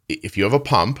if you have a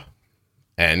pump,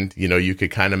 and you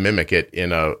could kind of mimic it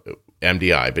in a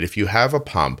MDI, but if you have a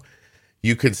pump,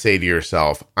 you could say to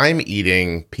yourself, I'm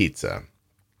eating pizza,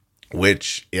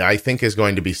 which I think is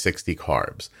going to be 60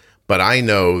 carbs. But I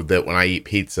know that when I eat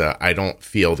pizza, I don't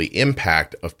feel the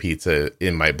impact of pizza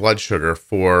in my blood sugar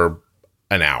for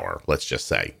an hour, let's just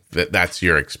say. That's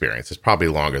your experience. It's probably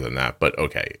longer than that, but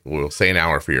okay, we'll say an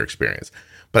hour for your experience.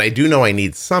 But I do know I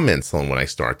need some insulin when I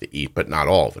start to eat, but not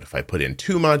all of it. If I put in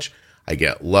too much, I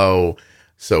get low.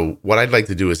 So what I'd like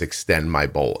to do is extend my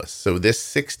bolus. So this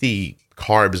 60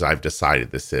 carbs I've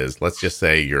decided this is, let's just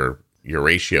say your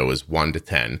ratio is 1 to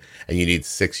 10, and you need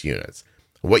 6 units.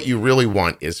 What you really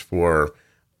want is for,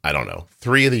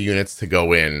 3 of the units to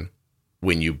go in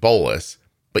when you bolus,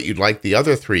 but you'd like the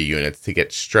other 3 units to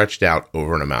get stretched out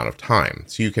over an amount of time.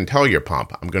 So you can tell your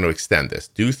pump, I'm going to extend this.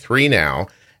 Do 3 now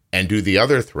and do the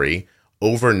other 3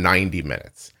 over 90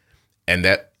 minutes. And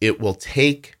that it will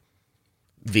take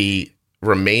the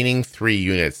remaining 3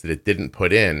 units that it didn't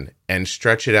put in and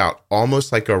stretch it out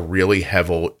almost like a really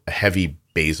heavy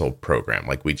basal program.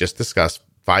 Like we just discussed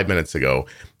 5 minutes ago,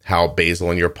 how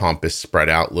basal in your pump is spread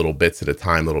out little bits at a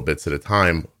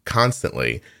time,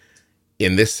 constantly.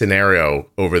 In this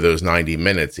scenario, over those 90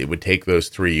 minutes, it would take those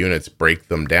 3 units, break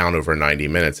them down over 90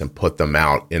 minutes, and put them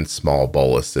out in small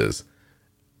boluses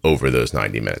over those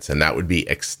 90 minutes. And that would be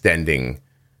extending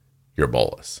your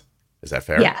bolus. Is that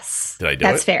fair? Yes. Did I do it?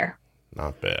 That's fair.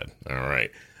 Not bad. All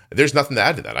right. There's nothing to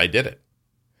add to that. I did it.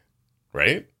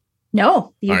 Right?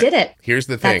 No, you did it. Here's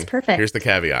the thing. That's perfect. Here's the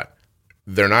caveat.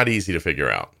 They're not easy to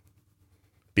figure out,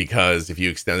 because if you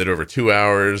extend it over 2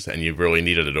 hours and you really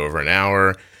needed it over an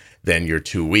hour, then you're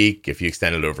too weak. If you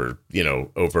extend it over,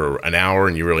 over an hour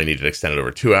and you really need it extended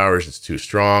over 2 hours, it's too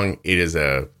strong. It is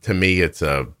to me, it's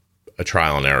a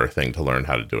trial and error thing to learn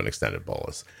how to do an extended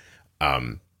bolus.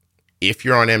 If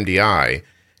you're on MDI,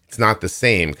 it's not the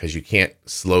same because you can't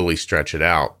slowly stretch it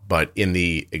out. But in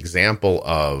the example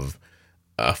of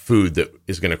a food that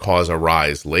is going to cause a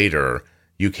rise later,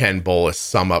 you can bolus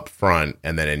some up front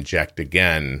and then inject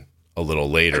again a little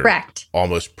later. Correct.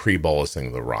 Almost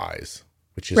pre-bolusing the rise,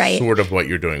 which is sort of what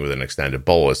you're doing with an extended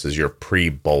bolus, is you're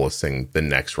pre-bolusing the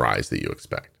next rise that you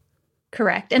expect.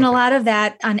 Correct. And a lot of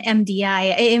that on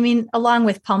MDI, I mean, along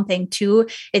with pumping too,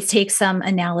 it takes some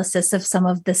analysis of some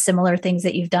of the similar things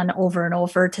that you've done over and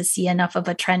over to see enough of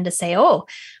a trend to say, oh,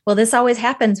 well, this always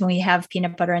happens when we have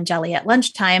peanut butter and jelly at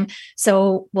lunchtime.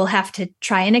 So we'll have to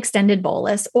try an extended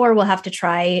bolus, or we'll have to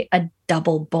try a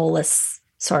double bolus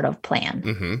sort of plan.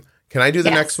 Mm-hmm. Can I do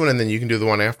the next one and then you can do the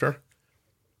one after?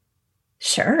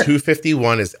 Sure.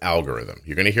 251 is algorithm.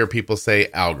 You're going to hear people say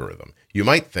algorithm. You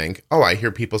might think, oh, I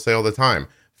hear people say all the time,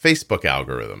 Facebook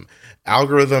algorithm.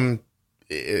 Algorithm,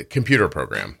 computer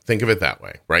program. Think of it that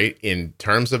way, right? In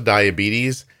terms of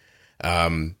diabetes,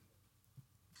 let's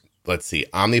see.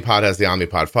 Omnipod has the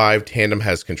Omnipod 5. Tandem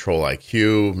has Control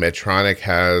IQ. Medtronic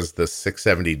has the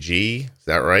 670G. Is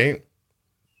that right?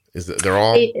 They're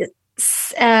all...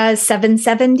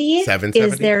 770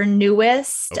 is their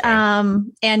newest, okay.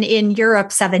 And in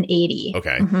Europe 780.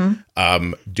 Okay.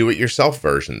 Mm-hmm. Do-it-yourself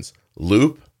versions.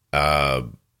 Loop.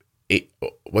 What's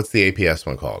the APS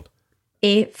one called?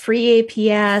 Free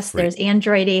APS. There's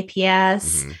Android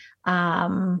APS.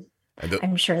 Mm-hmm.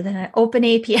 I'm sure that Open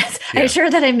APS. Yeah. I'm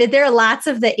sure that there are lots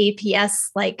of the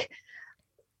APS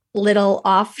little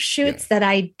offshoots that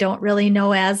I don't really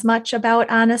know as much about,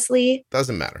 honestly.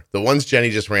 Doesn't matter. The ones Jenny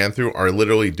just ran through are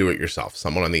literally do it yourself.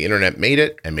 Someone on the internet made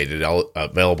it and made it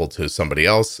available to somebody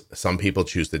else. Some people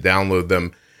choose to download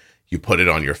them. You put it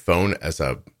on your phone as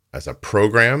a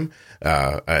program,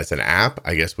 as an app,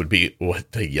 I guess would be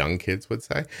what the young kids would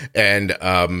say. And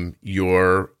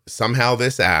somehow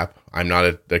this app, I'm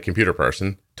not a computer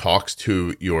person, talks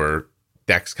to your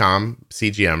Dexcom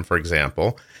CGM, for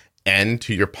example, and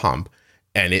to your pump,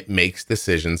 and it makes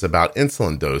decisions about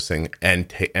insulin dosing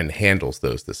and handles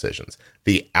those decisions.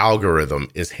 The algorithm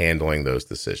is handling those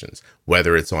decisions,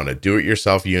 whether it's on a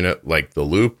do-it-yourself unit like the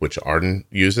Loop, which Arden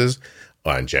uses,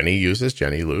 and Jenny uses,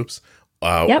 Jenny Loops,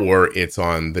 or it's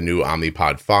on the new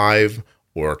Omnipod 5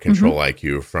 or Control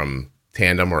IQ from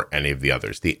Tandem or any of the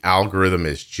others. The algorithm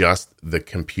is just the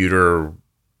computer,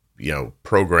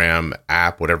 program,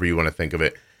 app, whatever you want to think of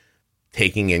it,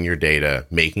 taking in your data,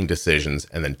 making decisions,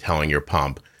 and then telling your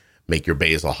pump, make your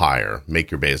basal higher,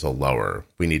 make your basal lower.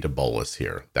 We need to bolus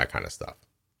here, that kind of stuff.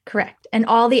 Correct. And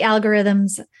all the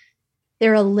algorithms,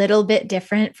 they're a little bit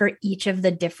different for each of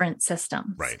the different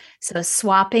systems. Right. So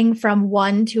swapping from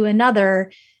one to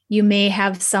another, you may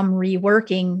have some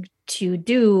reworking to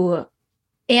do,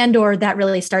 or that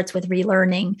really starts with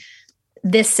relearning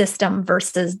this system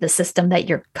versus the system that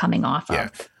you're coming off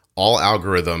of. All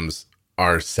algorithms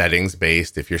are settings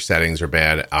based. If your settings are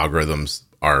bad, algorithms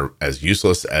are as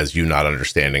useless as you not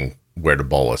understanding where to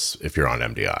bolus if you're on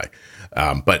MDI.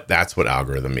 But that's what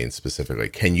algorithm means specifically.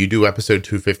 Can you do episode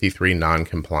 253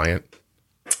 non-compliant?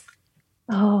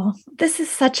 Oh, this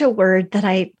is such a word that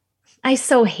I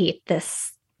so hate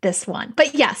this one.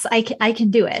 But yes, I can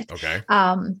do it. Okay.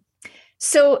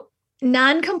 So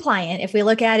non-compliant, if we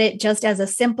look at it just as a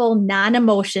simple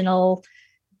non-emotional,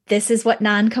 this is what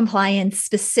non-compliance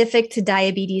specific to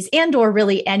diabetes or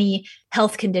really any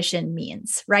health condition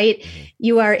means, right? Mm-hmm.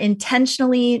 You are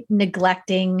intentionally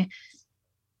neglecting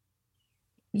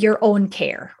your own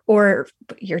care or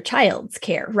your child's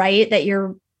care, right? That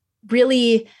you're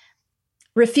really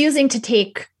refusing to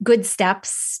take good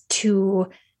steps to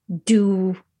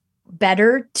do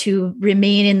better, to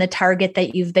remain in the target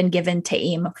that you've been given to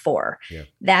aim for. Yeah.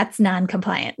 That's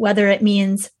non-compliant, whether it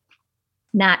means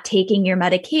not taking your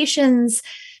medications,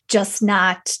 just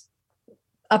not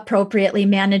appropriately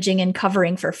managing and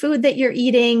covering for food that you're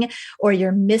eating, or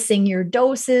you're missing your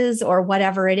doses or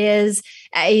whatever it is.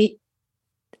 I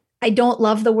don't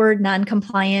love the word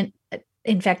non-compliant.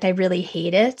 In fact, I really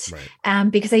hate it, right.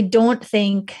 Because I don't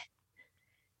think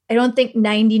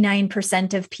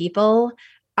 99% of people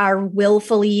are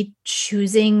willfully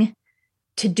choosing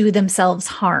to do themselves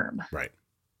harm. Right.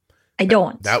 I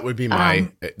don't. That would be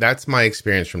that's my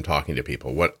experience from talking to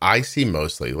people. What I see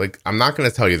mostly, like, I'm not going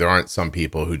to tell you there aren't some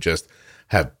people who just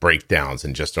have breakdowns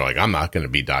and just are like, I'm not going to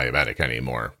be diabetic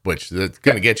anymore, which that's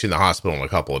going to get you in the hospital in a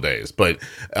couple of days. But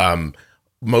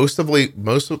most of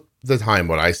the time,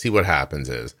 what I see what happens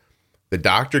is the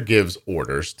doctor gives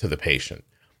orders to the patient.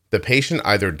 The patient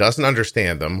either doesn't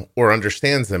understand them or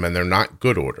understands them and they're not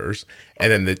good orders.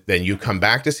 And then you come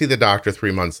back to see the doctor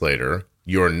 3 months later.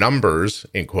 Your numbers,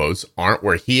 in quotes, aren't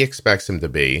where he expects them to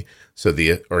be, so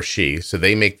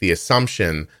they make the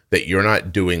assumption that you're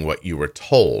not doing what you were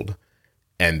told,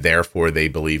 and therefore they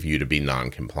believe you to be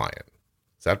non-compliant.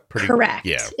 Is that pretty correct?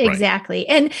 Yeah, exactly.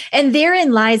 Right. And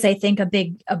therein lies, I think, a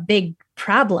big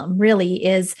problem. Really,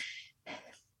 is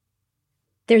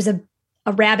there's a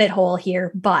rabbit hole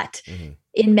here, but. Mm-hmm.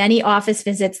 In many office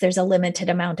visits, there's a limited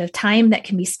amount of time that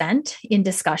can be spent in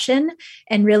discussion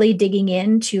and really digging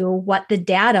into what the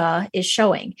data is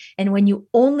showing. And when you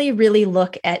only really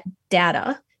look at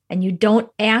data and you don't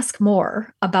ask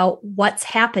more about what's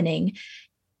happening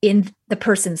in the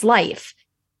person's life,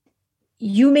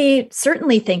 you may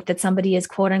certainly think that somebody is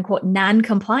quote unquote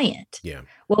non-compliant. Yeah.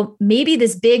 Well, maybe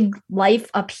this big life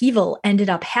upheaval ended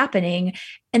up happening,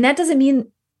 and that doesn't mean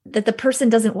that the person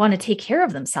doesn't want to take care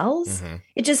of themselves. Mm-hmm.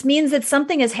 It just means that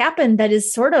something has happened that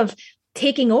is sort of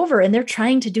taking over and they're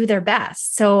trying to do their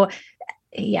best. So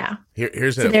yeah.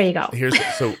 There you go.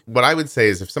 So what I would say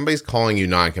is if somebody's calling you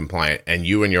non-compliant and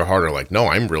you in your heart are like, no,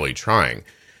 I'm really trying,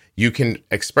 you can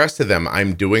express to them,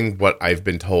 I'm doing what I've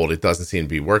been told. It doesn't seem to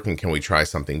be working. Can we try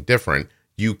something different?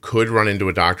 You could run into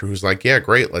a doctor who's like, yeah,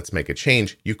 great, let's make a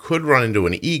change. You could run into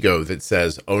an ego that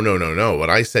says, oh, no,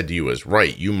 what I said to you is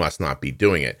right. You must not be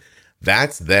doing it.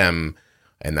 That's them,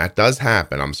 and that does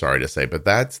happen, I'm sorry to say, but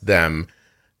that's them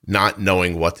not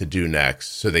knowing what to do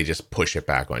next, so they just push it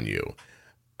back on you.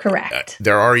 Correct.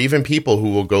 There are even people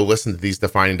who will go listen to these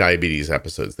Defining Diabetes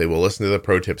episodes. They will listen to the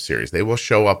Pro Tip series. They will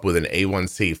show up with an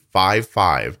A1C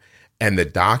 5.5, and the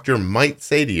doctor might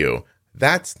say to you,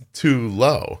 that's too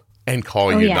low. And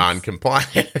call you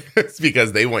non-compliant. It's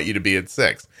because they want you to be at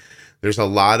 6. There's a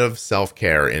lot of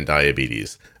self-care in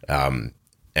diabetes. And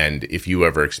if you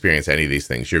ever experience any of these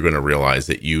things, you're going to realize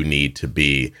that you need to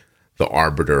be the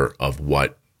arbiter of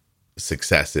what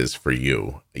success is for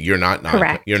you. You're not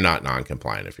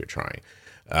non-compliant if you're trying.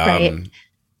 Right.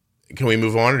 Can we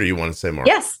move on, or do you want to say more?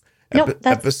 Yes.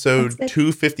 Episode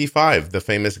 255, the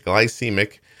famous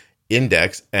glycemic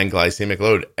index and glycemic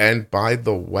load. And by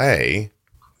the way,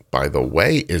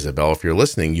 Isabel, if you're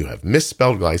listening, you have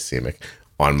misspelled glycemic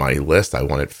on my list. I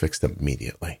want it fixed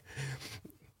immediately.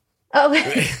 Oh,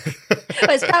 it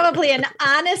was probably an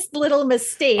honest little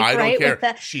mistake, right? Care.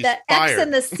 With the X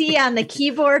and the C on the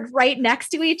keyboard right next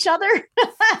to each other.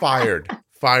 Fired.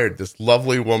 This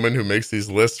lovely woman who makes these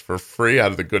lists for free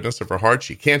out of the goodness of her heart.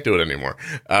 She can't do it anymore.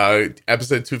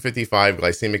 Episode 255,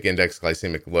 glycemic index,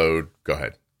 glycemic load. Go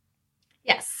ahead.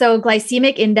 Yes. So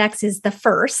glycemic index is the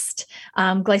first.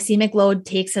 Glycemic load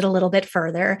takes it a little bit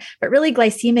further, but really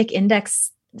glycemic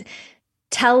index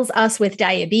tells us with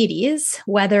diabetes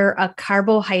whether a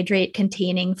carbohydrate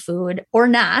containing food or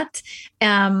not,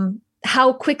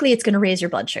 how quickly it's going to raise your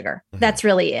blood sugar. Mm-hmm. That's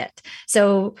really it.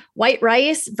 So white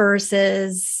rice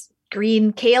versus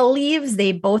green kale leaves,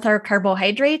 they both are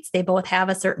carbohydrates. They both have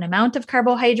a certain amount of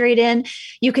carbohydrate in.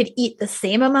 You could eat the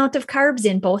same amount of carbs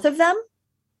in both of them.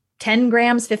 10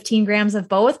 grams, 15 grams of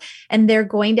both, and they're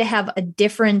going to have a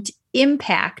different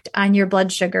impact on your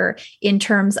blood sugar in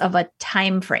terms of a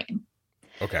time frame.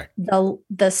 Okay.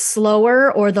 The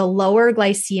slower or the lower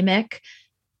glycemic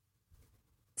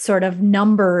sort of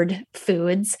numbered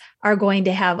foods are going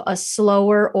to have a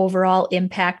slower overall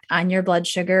impact on your blood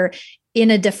sugar in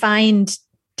a defined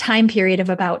time period of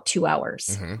about 2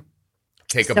 hours. Mm-hmm.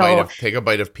 Take a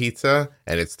bite of pizza,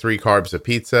 and it's 3 carbs of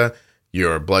pizza.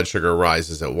 Your blood sugar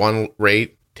rises at one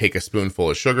rate. Take a spoonful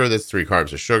of sugar, that's 3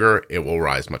 carbs of sugar. It will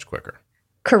rise much quicker.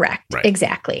 Correct. Right.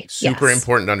 Exactly. Super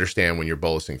important to understand when you're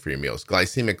bolusing for your meals.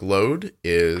 Glycemic load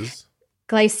is?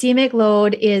 Glycemic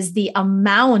load is the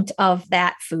amount of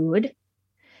that food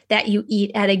that you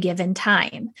eat at a given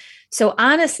time. So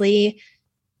honestly,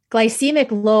 glycemic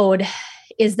load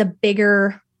is the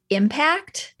bigger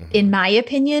impact, in my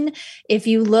opinion. If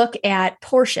you look at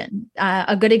portion,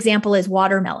 a good example is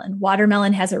watermelon.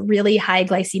 Watermelon has a really high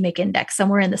glycemic index,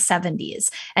 somewhere in the 70s.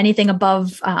 Anything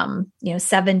above,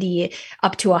 70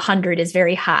 up to 100 is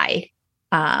very high.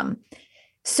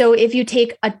 So if you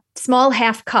take a small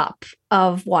half cup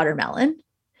of watermelon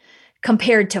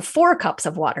compared to 4 cups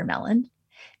of watermelon,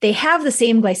 they have the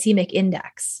same glycemic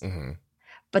index,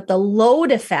 but the load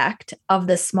effect of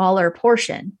the smaller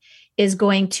portion is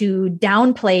going to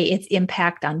downplay its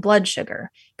impact on blood sugar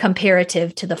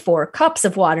comparative to the 4 cups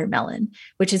of watermelon,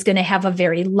 which is going to have a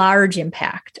very large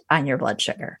impact on your blood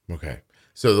sugar. Okay.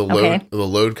 So the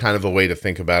load kind of a way to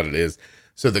think about it is,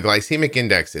 so the glycemic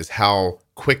index is how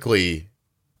quickly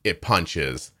it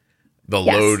punches. The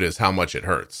load is how much it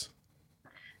hurts.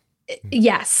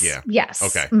 Yes. Yeah. Yes.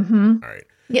 Okay. Mm-hmm. All right.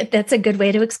 Yeah, that's a good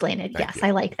way to explain it. Thank yes, you.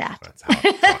 I like that.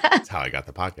 That's how I got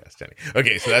the podcast, Jenny.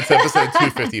 Okay, so that's episode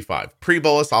 255.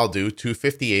 Pre-bolus, I'll do.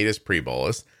 258 is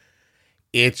pre-bolus.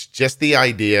 It's just the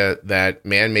idea that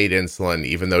man-made insulin,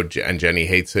 even though, and Jenny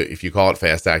hates it if you call it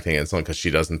fast-acting insulin because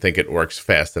she doesn't think it works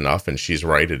fast enough, and she's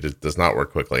right, it does not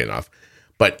work quickly enough.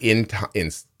 But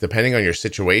depending on your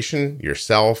situation,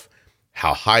 yourself,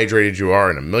 how hydrated you are,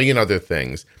 and a million other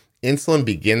things, insulin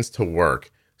begins to work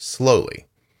slowly.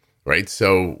 Right.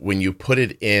 So when you put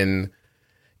it in,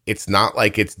 it's not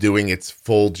like it's doing its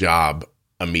full job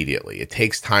immediately. It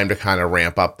takes time to kind of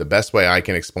ramp up. The best way I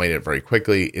can explain it very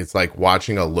quickly, it's like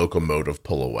watching a locomotive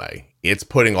pull away. It's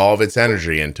putting all of its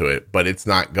energy into it, but it's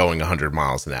not going 100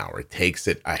 miles an hour. It takes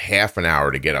it a half an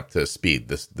hour to get up to speed,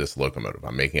 this locomotive.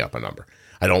 I'm making up a number.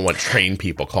 I don't want trained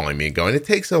people calling me and going, it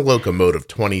takes a locomotive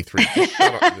 23.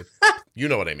 Shut up. You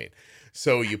know what I mean?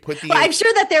 So you put the... Well, I'm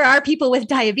sure that there are people with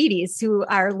diabetes who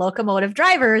are locomotive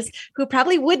drivers who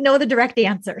probably would know the direct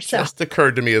answer. So just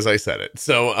occurred to me as I said it.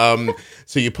 So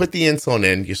so you put the insulin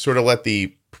in, you sort of let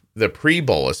the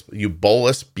pre-bolus, you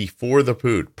bolus before the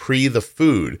food, the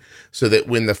food, so that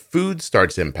when the food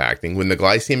starts impacting, when the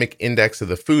glycemic index of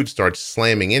the food starts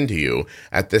slamming into you,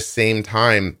 at the same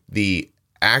time, the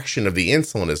action of the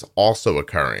insulin is also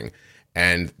occurring.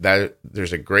 And that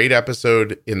there's a great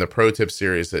episode in the Pro Tip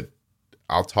series that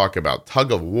I'll talk about tug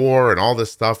of war and all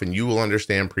this stuff, and you will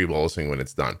understand pre-bolusing when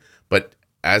it's done. But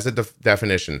as a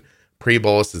definition,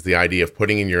 pre-bolus is the idea of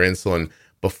putting in your insulin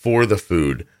before the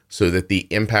food so that the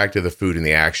impact of the food and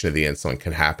the action of the insulin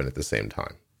can happen at the same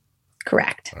time.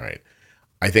 Correct. All right.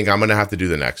 I think I'm going to have to do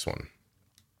the next one.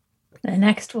 The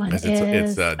next one is...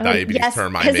 It's a diabetes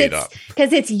term I made up.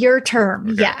 Because it's your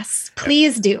term. Okay. Yes.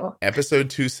 Please do. Episode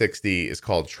 260 is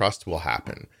called Trust Will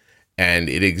Happen. And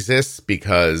it exists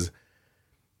because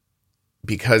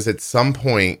at some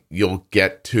point you'll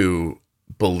get to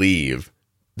believe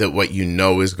that what you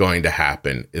know is going to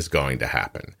happen is going to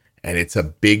happen. And it's a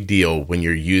big deal when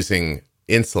you're using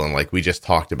insulin, like we just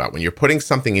talked about, when you're putting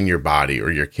something in your body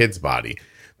or your kid's body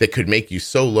that could make you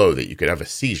so low that you could have a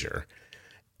seizure.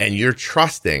 And you're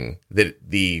trusting that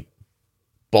the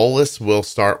bolus will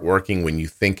start working when you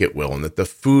think it will, and that the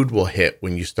food will hit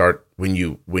when you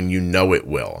know it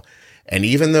will. And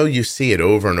even though you see it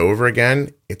over and over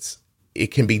again, it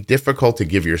can be difficult to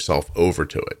give yourself over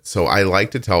to it. So I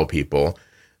like to tell people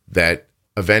that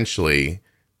eventually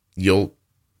you'll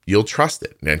trust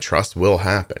it, and trust will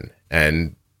happen.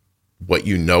 And what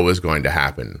you know is going to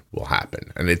happen will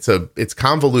happen. And it's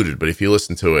convoluted, but if you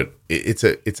listen to it,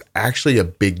 it's actually a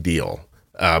big deal,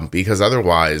 because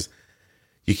otherwise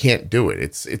you can't do it.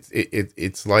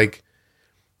 It's like,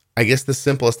 I guess the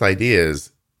simplest idea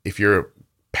is if you're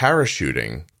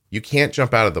parachuting, you can't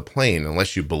jump out of the plane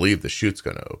unless you believe the chute's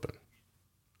going to open.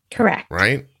 Correct.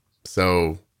 Right?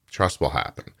 So trust will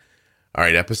happen. All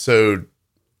right, episode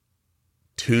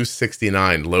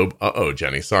 269, low...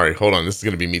 Jenny, sorry. Hold on. This is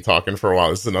going to be me talking for a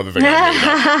while. This is another thing I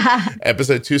made up.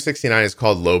 Episode 269 is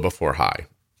called Low Before High.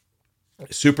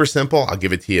 Super simple. I'll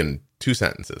give it to you in 2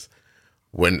 sentences.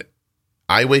 When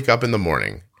I wake up in the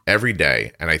morning every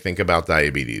day and I think about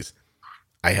diabetes,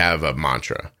 I have a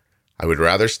mantra. I would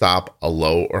rather stop a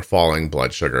low or falling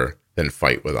blood sugar than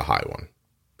fight with a high one.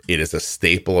 It is a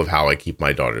staple of how I keep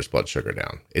my daughter's blood sugar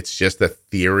down. It's just a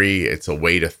theory. It's a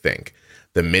way to think.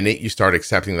 The minute you start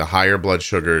accepting the higher blood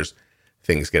sugars,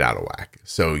 things get out of whack.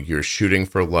 So you're shooting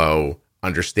for low,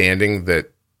 understanding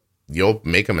that you'll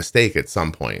make a mistake at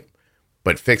some point,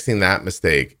 but fixing that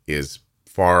mistake is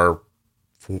far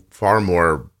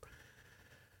more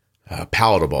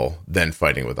palatable than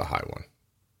fighting with a high one.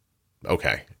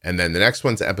 Okay. And then the next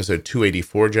one's episode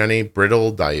 284, Jenny,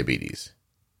 brittle diabetes.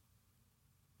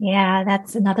 Yeah,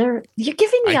 that's another. You're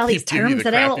giving me all these terms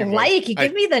that I don't like. You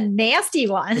give me the nasty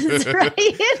ones, right?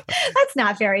 That's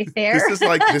not very fair.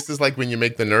 This is like when you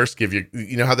make the nurse give you.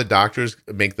 You know how the doctors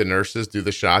make the nurses do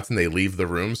the shots and they leave the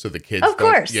room so the kids. Of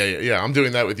course. Yeah. I'm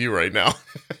doing that with you right now.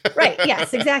 Right.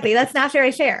 Yes. Exactly. That's not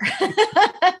very fair.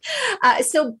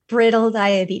 So brittle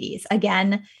diabetes.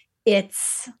 Again,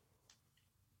 it's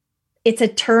a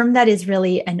term that is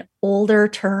really an older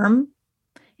term.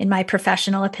 In my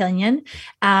professional opinion,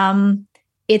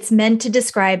 it's meant to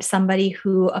describe somebody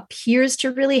who appears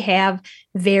to really have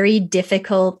very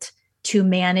difficult to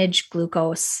manage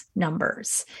glucose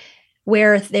numbers.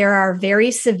 where there are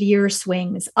very severe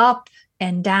swings up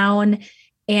and down,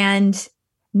 and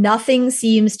nothing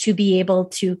seems to be able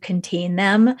to contain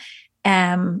them.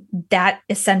 That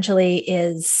essentially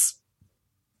is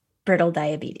brittle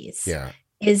diabetes. Yeah.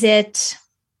 Is it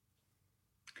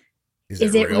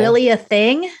really a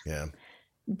thing? Yeah.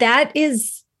 That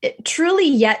is truly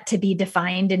yet to be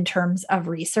defined in terms of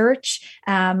research.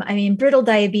 I mean, brittle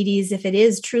diabetes, if it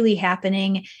is truly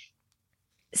happening,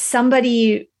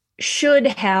 somebody should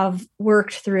have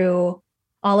worked through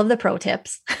all of the pro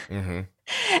tips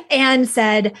and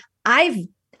said,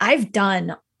 I've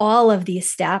done all of these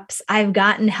steps. I've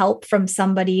gotten help from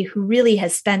somebody who really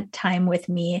has spent time with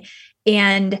me.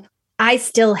 And I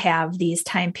still have these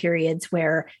time periods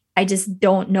where I just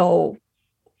don't know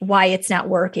why it's not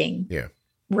working. Yeah.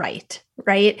 Right.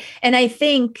 And I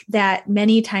think that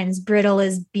many times brittle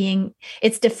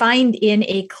it's defined in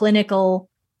a clinical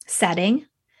setting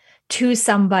to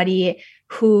somebody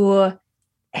who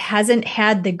hasn't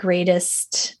had the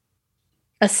greatest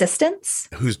assistance.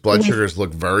 Whose blood sugars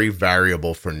look very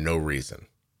variable for no reason.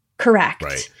 Correct.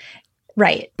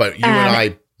 Right. But you and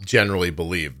I generally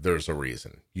believe there's a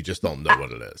reason. You just don't know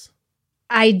what it is.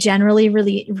 I generally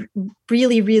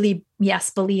really, yes,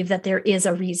 believe that there is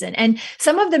a reason. And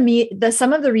some of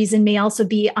the reason may also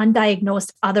be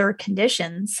undiagnosed other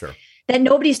conditions that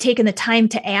nobody's taken the time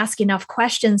to ask enough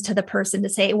questions to the person to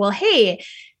say, well, hey,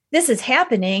 this is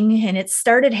happening and it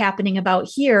started happening about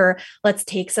here. Let's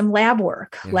take some lab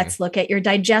work. Let's look at your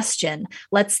digestion.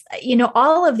 Let's,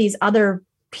 all of these other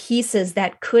pieces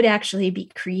that could actually be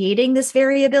creating this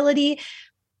variability.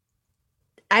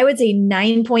 I would say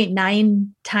 9.9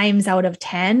 times out of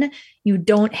 10, you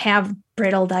don't have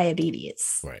brittle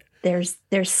diabetes. Right. There's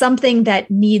something that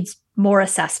needs more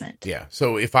assessment. Yeah.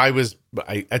 So if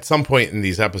at some point in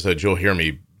these episodes, you'll hear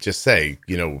me just say,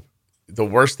 the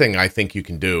worst thing I think you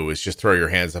can do is just throw your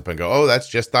hands up and go, oh, that's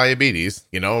just diabetes.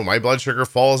 My blood sugar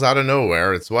falls out of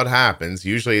nowhere. It's what happens.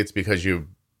 Usually it's because you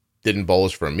didn't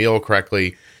bolus for a meal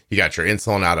correctly. You got your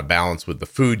insulin out of balance with the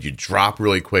food. You drop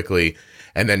really quickly.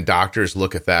 And then doctors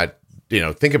look at that,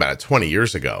 think about it 20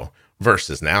 years ago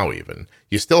versus now even.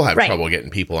 You still have trouble getting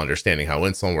people understanding how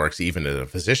insulin works, even at a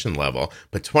physician level.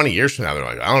 But 20 years from now, they're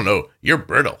like, I don't know, you're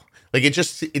brittle. Like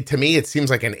to me, it seems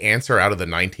like an answer out of the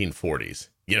 1940s.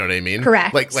 You know what I mean?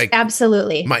 Correct. Like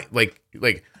absolutely.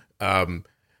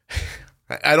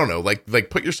 I don't know, like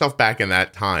put yourself back in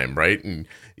that time, right? And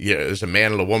there's a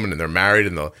man and a woman and they're married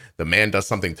and the man does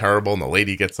something terrible and the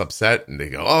lady gets upset and they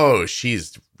go, oh,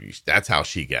 that's how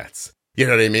she gets. You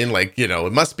know what I mean? Like,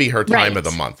 it must be her time of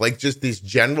the month. Like just these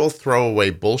general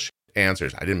throwaway bullshit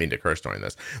answers. I didn't mean to curse during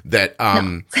this. That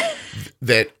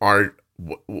that are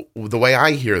the way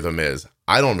I hear them is,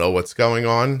 I don't know what's going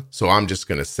on, so I'm just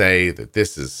going to say that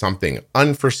this is something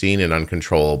unforeseen and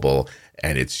uncontrollable,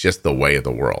 and it's just the way of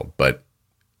the world. But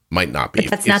might not be.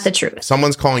 But that's not the truth. If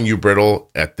someone's calling you brittle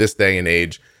at this day and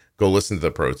age, go listen to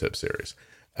the Pro Tip series.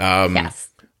 Yes.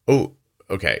 Oh,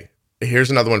 okay.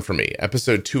 Here's another one for me.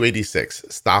 Episode 286,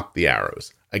 Stop the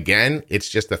Arrows. Again, it's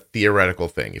just a theoretical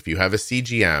thing. If you have a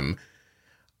CGM,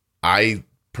 I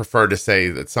prefer to say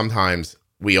that sometimes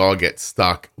we all get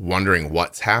stuck wondering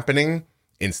what's happening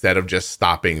instead of just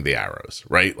stopping the arrows,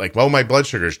 right? Like, well, my blood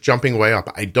sugar is jumping way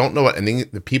up. I don't know what. And then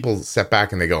the people step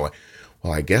back and they go,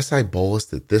 well, I guess I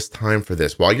bolused at this time for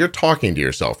this. While you're talking to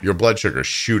yourself, your blood sugar is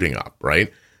shooting up,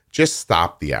 right? Just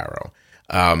stop the arrow.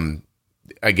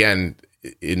 Again,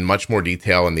 in much more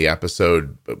detail in the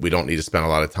episode, but we don't need to spend a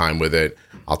lot of time with it.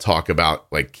 I'll talk about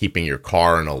like keeping your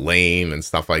car in a lane and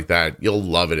stuff like that. You'll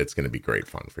love it. It's going to be great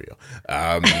fun for you.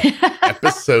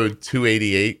 Episode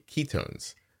 288,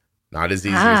 ketones. Not as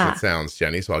easy as it sounds,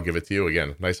 Jenny. So I'll give it to you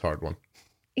again. Nice hard one.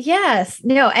 Yes.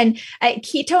 No. And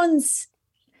ketones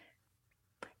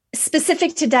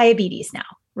specific to diabetes now,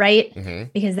 right?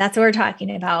 Because that's what we're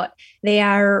talking about. They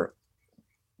are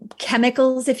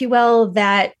chemicals, if you will,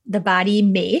 that the body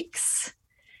makes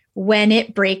when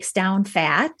it breaks down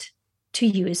fat to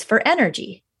use for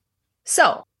energy.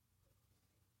 So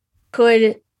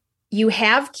could you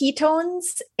have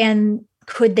ketones and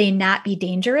could they not be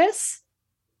dangerous?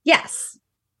 Yes,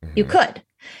 you could.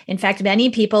 In fact,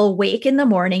 many people wake in the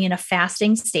morning in a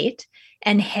fasting state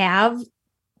and have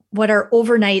what are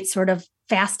overnight sort of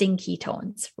fasting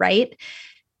ketones, right?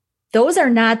 Those are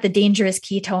not the dangerous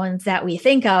ketones that we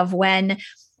think of when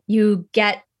you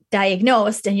get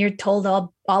diagnosed and you're told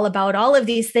all about all of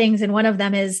these things. And one of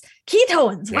them is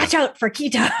ketones. Watch out for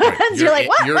ketones. Right. You're like,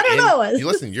 what? What are those?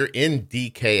 Listen, you're in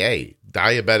DKA,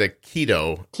 diabetic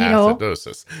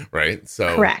ketoacidosis, right?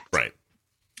 So, correct. Right.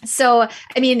 So,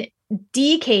 I mean,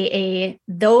 DKA,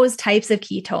 those types of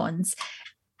ketones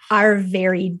are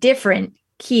very different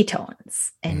ketones.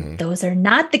 And those are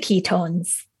not the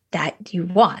ketones that you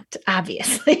want,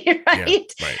 obviously, right?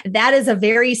 Yeah, right. That is a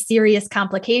very serious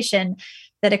complication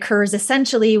that occurs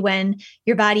essentially when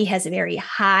your body has very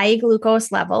high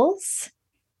glucose levels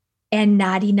and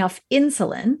not enough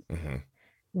insulin.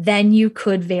 Then you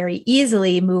could very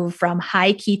easily move from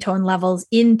high ketone levels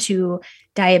into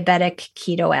diabetic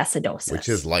ketoacidosis. Which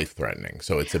is life-threatening.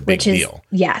 So it's a big deal.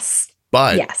 Yes.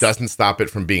 But doesn't stop it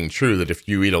from being true that if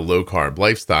you eat a low-carb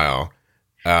lifestyle,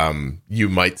 you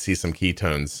might see some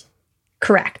ketones.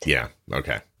 Correct. Yeah.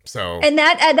 Okay. So, and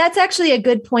that's actually a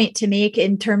good point to make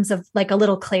in terms of like a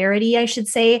little clarity, I should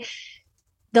say.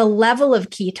 The level of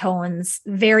ketones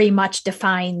very much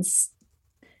defines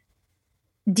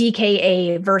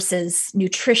DKA versus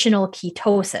nutritional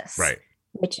ketosis. Right.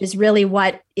 Which is really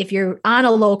what, if you're on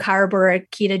a low carb or a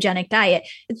ketogenic diet,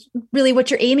 it's really what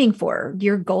you're aiming for.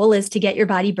 Your goal is to get your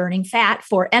body burning fat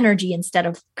for energy instead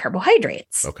of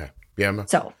carbohydrates. Okay. Yeah.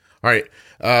 So. All right.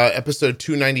 Episode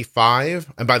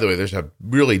 295. And by the way, there's a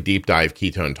really deep dive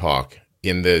ketone talk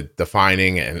in the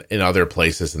defining and in other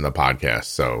places in the podcast.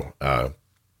 So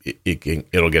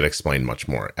it'll get explained much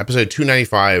more. Episode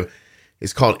 295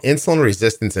 is called Insulin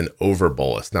Resistance and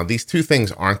Overbolus. Now, these two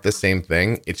things aren't the same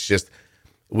thing. It's just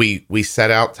we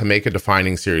set out to make a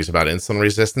defining series about insulin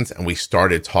resistance, and we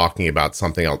started talking about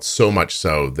something else so much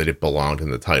so that it belonged in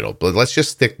the title. But let's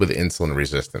just stick with insulin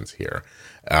resistance here.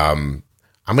 I'm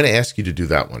going to ask you to do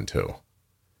that one too,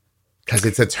 because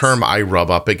it's a term I rub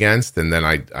up against, and then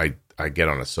I get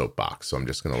on a soapbox. So I'm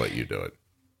just going to let you do it.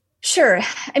 Sure.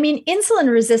 I mean,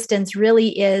 insulin resistance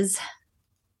really is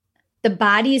the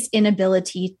body's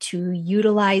inability to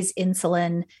utilize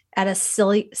insulin at a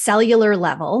cellular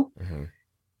level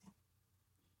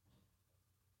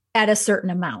at a certain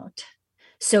amount.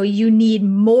 So you need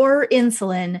more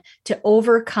insulin to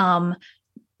overcome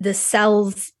the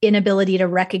cell's inability to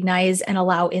recognize and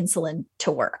allow insulin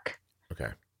to work.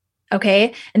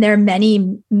 Okay. And there are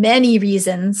many, many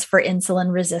reasons for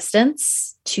insulin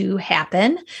resistance to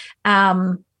happen.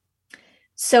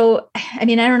 So, I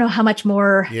mean, I don't know how much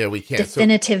more we can't.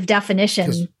 definitive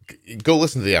definition. Go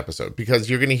listen to the episode, because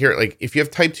you're going to hear, like, if you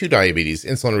have type 2 diabetes,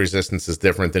 insulin resistance is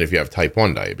different than if you have type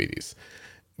 1 diabetes,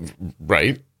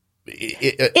 right?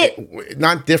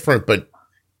 Not different, but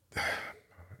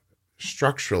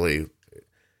structurally,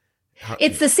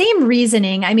 it's the same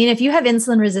reasoning. I mean, if you have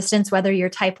insulin resistance, whether you're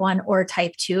type 1 or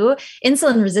type 2,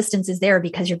 insulin resistance is there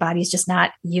because your body's just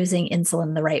not using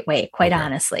insulin the right way, quite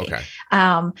honestly.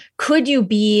 Could you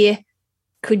be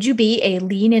a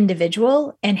lean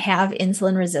individual and have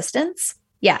insulin resistance?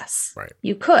 Yes,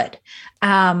 you could.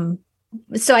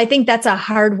 So I think that's a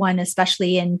hard one,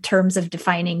 especially in terms of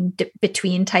defining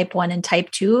between type 1 and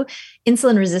type 2.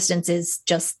 Insulin resistance is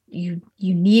just you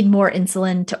need more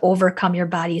insulin to overcome your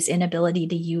body's inability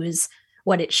to use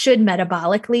what it should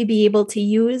metabolically be able to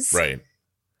use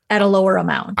at a lower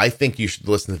amount. I think you should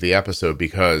listen to the episode,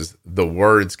 because the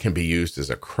words can be used as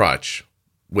a crutch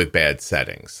with bad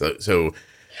settings. So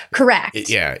correct.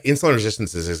 Insulin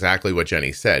resistance is exactly what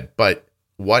Jenny said. But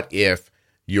what if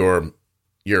your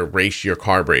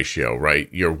carb ratio, right?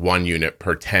 Your 1 unit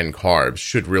per 10 carbs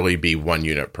should really be 1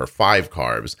 unit per 5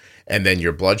 carbs. And then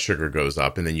your blood sugar goes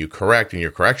up, and then you correct, and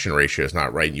your correction ratio is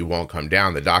not right, and you won't come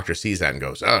down. The doctor sees that and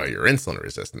goes, oh, you're insulin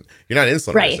resistant. You're not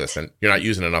insulin resistant. You're not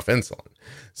using enough insulin.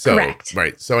 So, correct.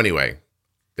 Right. So anyway,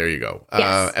 there you go.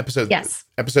 Yes.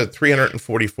 Episode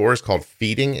 344 is called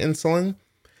Feeding Insulin.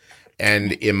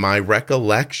 And in my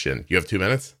recollection, you have 2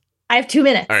 minutes? I have 2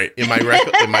 minutes. All right. In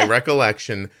my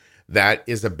recollection, that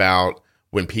is about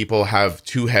when people have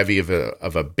too heavy of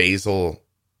a basal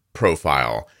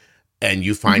profile, and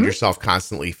you find yourself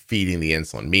constantly feeding the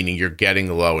insulin, meaning you're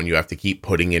getting low and you have to keep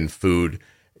putting in food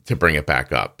to bring it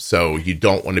back up. So you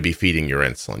don't want to be feeding your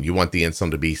insulin. You want the insulin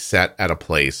to be set at a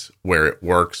place where it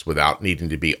works without needing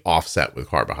to be offset with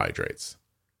carbohydrates.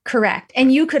 Correct.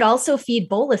 And you could also feed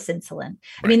bolus insulin.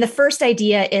 I mean, the first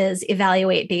idea is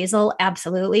evaluate basal.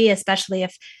 Absolutely. Especially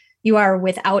if you are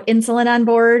without insulin on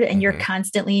board and you're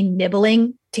constantly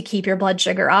nibbling to keep your blood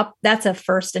sugar up. That's a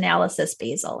first analysis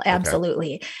basal.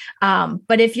 Absolutely.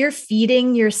 But if you're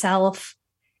feeding yourself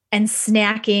and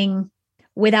snacking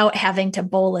without having to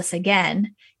bolus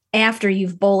again, after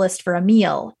you've bolused for a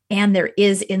meal and there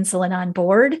is insulin on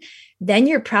board, then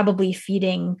you're probably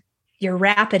feeding your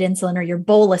rapid insulin or your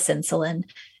bolus insulin.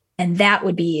 And that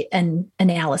would be an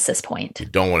analysis point. You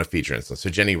don't want to feed your insulin.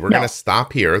 So Jenny, we're going to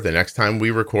stop here. The next time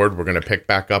we record, we're going to pick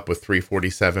back up with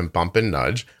 347 Bump and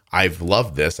Nudge. I've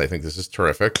loved this. I think this is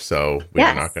terrific. So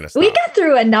we're not going to stop. We got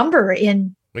through a number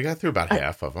we got through about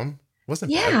half of them.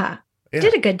 Wasn't bad.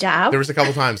 Did a good job. There was a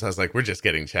couple times I was like, we're just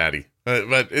getting chatty, but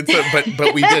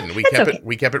we didn't. We kept it.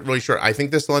 We kept it really short. I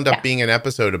think this will end up being an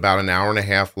episode about an hour and a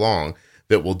half long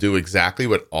that will do exactly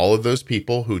what all of those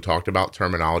people who talked about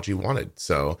terminology wanted.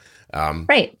 So,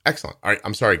 right. Excellent. All right.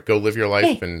 I'm sorry. Go live your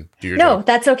life and do your job.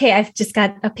 That's okay. I've just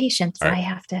got a patient, so I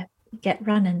have to get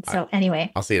running. So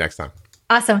anyway, I'll see you next time.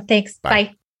 Awesome. Thanks.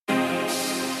 Bye.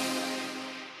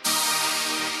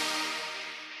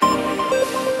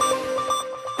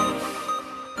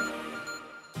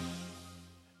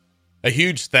 A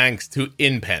huge thanks to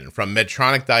InPen from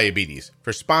Medtronic Diabetes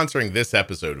for sponsoring this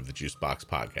episode of the Juicebox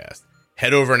Podcast.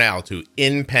 Head over now to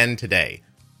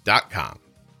inpentoday.com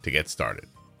to get started.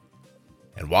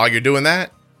 And while you're doing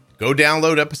that, go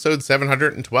download episode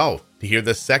 712 to hear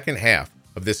the second half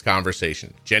of this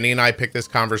conversation. Jenny and I picked this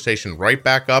conversation right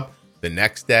back up the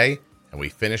next day, and we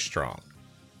finished strong.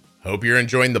 Hope you're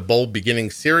enjoying the Bold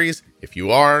Beginnings series. If you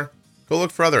are, go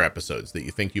look for other episodes that you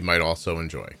think you might also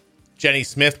enjoy. Jenny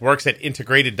Smith works at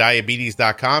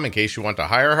integrateddiabetes.com in case you want to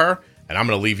hire her. And I'm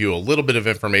going to leave you a little bit of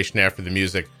information after the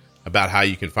music about how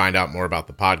you can find out more about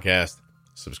the podcast,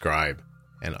 subscribe,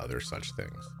 and other such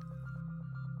things.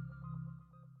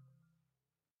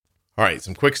 All right,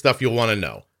 some quick stuff you'll want to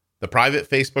know. The private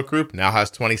Facebook group now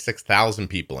has 26,000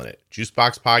 people in it.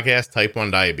 Juicebox Podcast, Type 1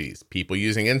 Diabetes. People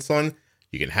using insulin.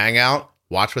 You can hang out,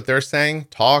 watch what they're saying,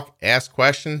 talk, ask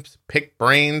questions, pick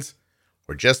brains,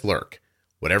 or just lurk.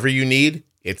 Whatever you need,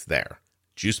 it's there.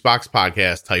 Juicebox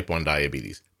Podcast, Type 1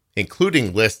 Diabetes,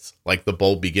 including lists like the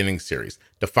Bold Beginnings series,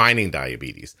 Defining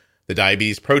Diabetes, the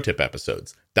Diabetes Pro Tip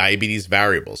episodes, Diabetes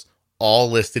Variables, all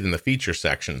listed in the feature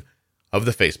section of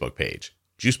the Facebook page.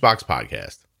 Juicebox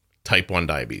Podcast, Type 1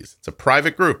 Diabetes. It's a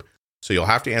private group, so you'll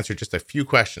have to answer just a few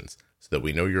questions so that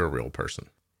we know you're a real person.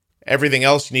 Everything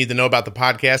else you need to know about the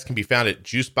podcast can be found at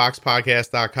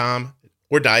juiceboxpodcast.com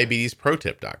or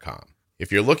diabetesprotip.com.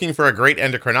 If you're looking for a great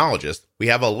endocrinologist, we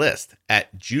have a list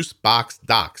at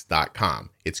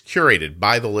juiceboxdocs.com. It's curated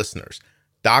by the listeners.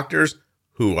 Doctors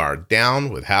who are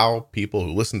down with how people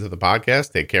who listen to the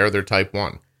podcast take care of their type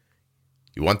 1.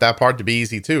 You want that part to be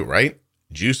easy too, right?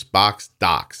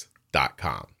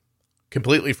 juiceboxdocs.com.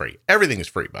 Completely free. Everything is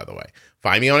free, by the way.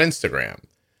 Find me on Instagram.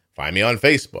 Find me on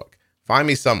Facebook. Find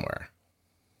me somewhere.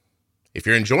 If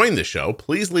you're enjoying the show,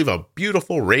 please leave a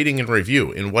beautiful rating and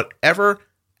review in whatever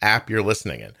app you're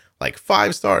listening in, like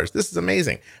 5 stars. This is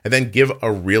amazing. And then give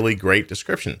a really great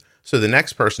description so the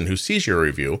next person who sees your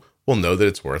review will know that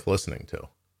it's worth listening to.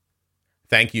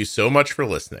 Thank you so much for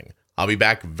listening. I'll be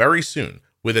back very soon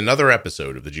with another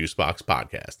episode of the Juicebox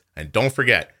Podcast. And don't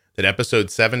forget that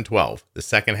episode 712, the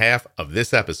second half of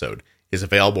this episode, is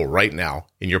available right now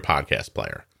in your podcast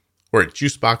player or at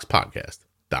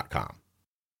juiceboxpodcast.com.